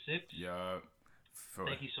 Episode 6. Yeah.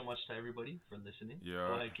 Thank you so much to everybody for listening. Yeah.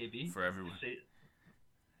 Go ahead, KB. For everyone.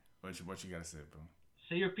 What you gotta say, bro?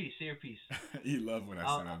 Say your piece. Say your piece. You love when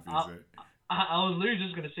I say my piece. I was literally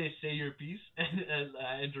just gonna say your piece, and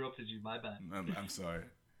I interrupted you. My bad. I'm sorry.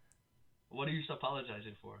 What are you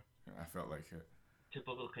apologizing for? I felt like it.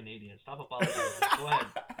 Typical Canadian. Stop apologizing. Go ahead.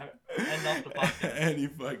 End off the podcast. Any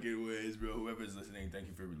fucking ways, bro. Whoever's listening, thank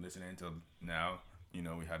you for listening until now. You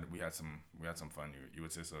know, we had some fun. You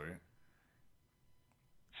would say so, right?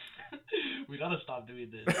 We gotta stop doing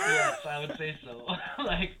this. Yes, I would say so.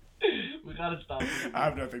 Like, we gotta stop. I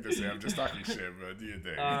have nothing to say. I'm just talking shit, bro. Do your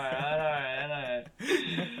thing. All right.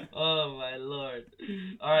 Oh my lord.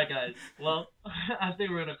 All right, guys. Well, I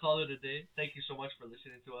think we're gonna call it a day. Thank you so much for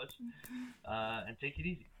listening to us, and take it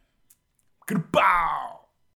easy. Goodbye.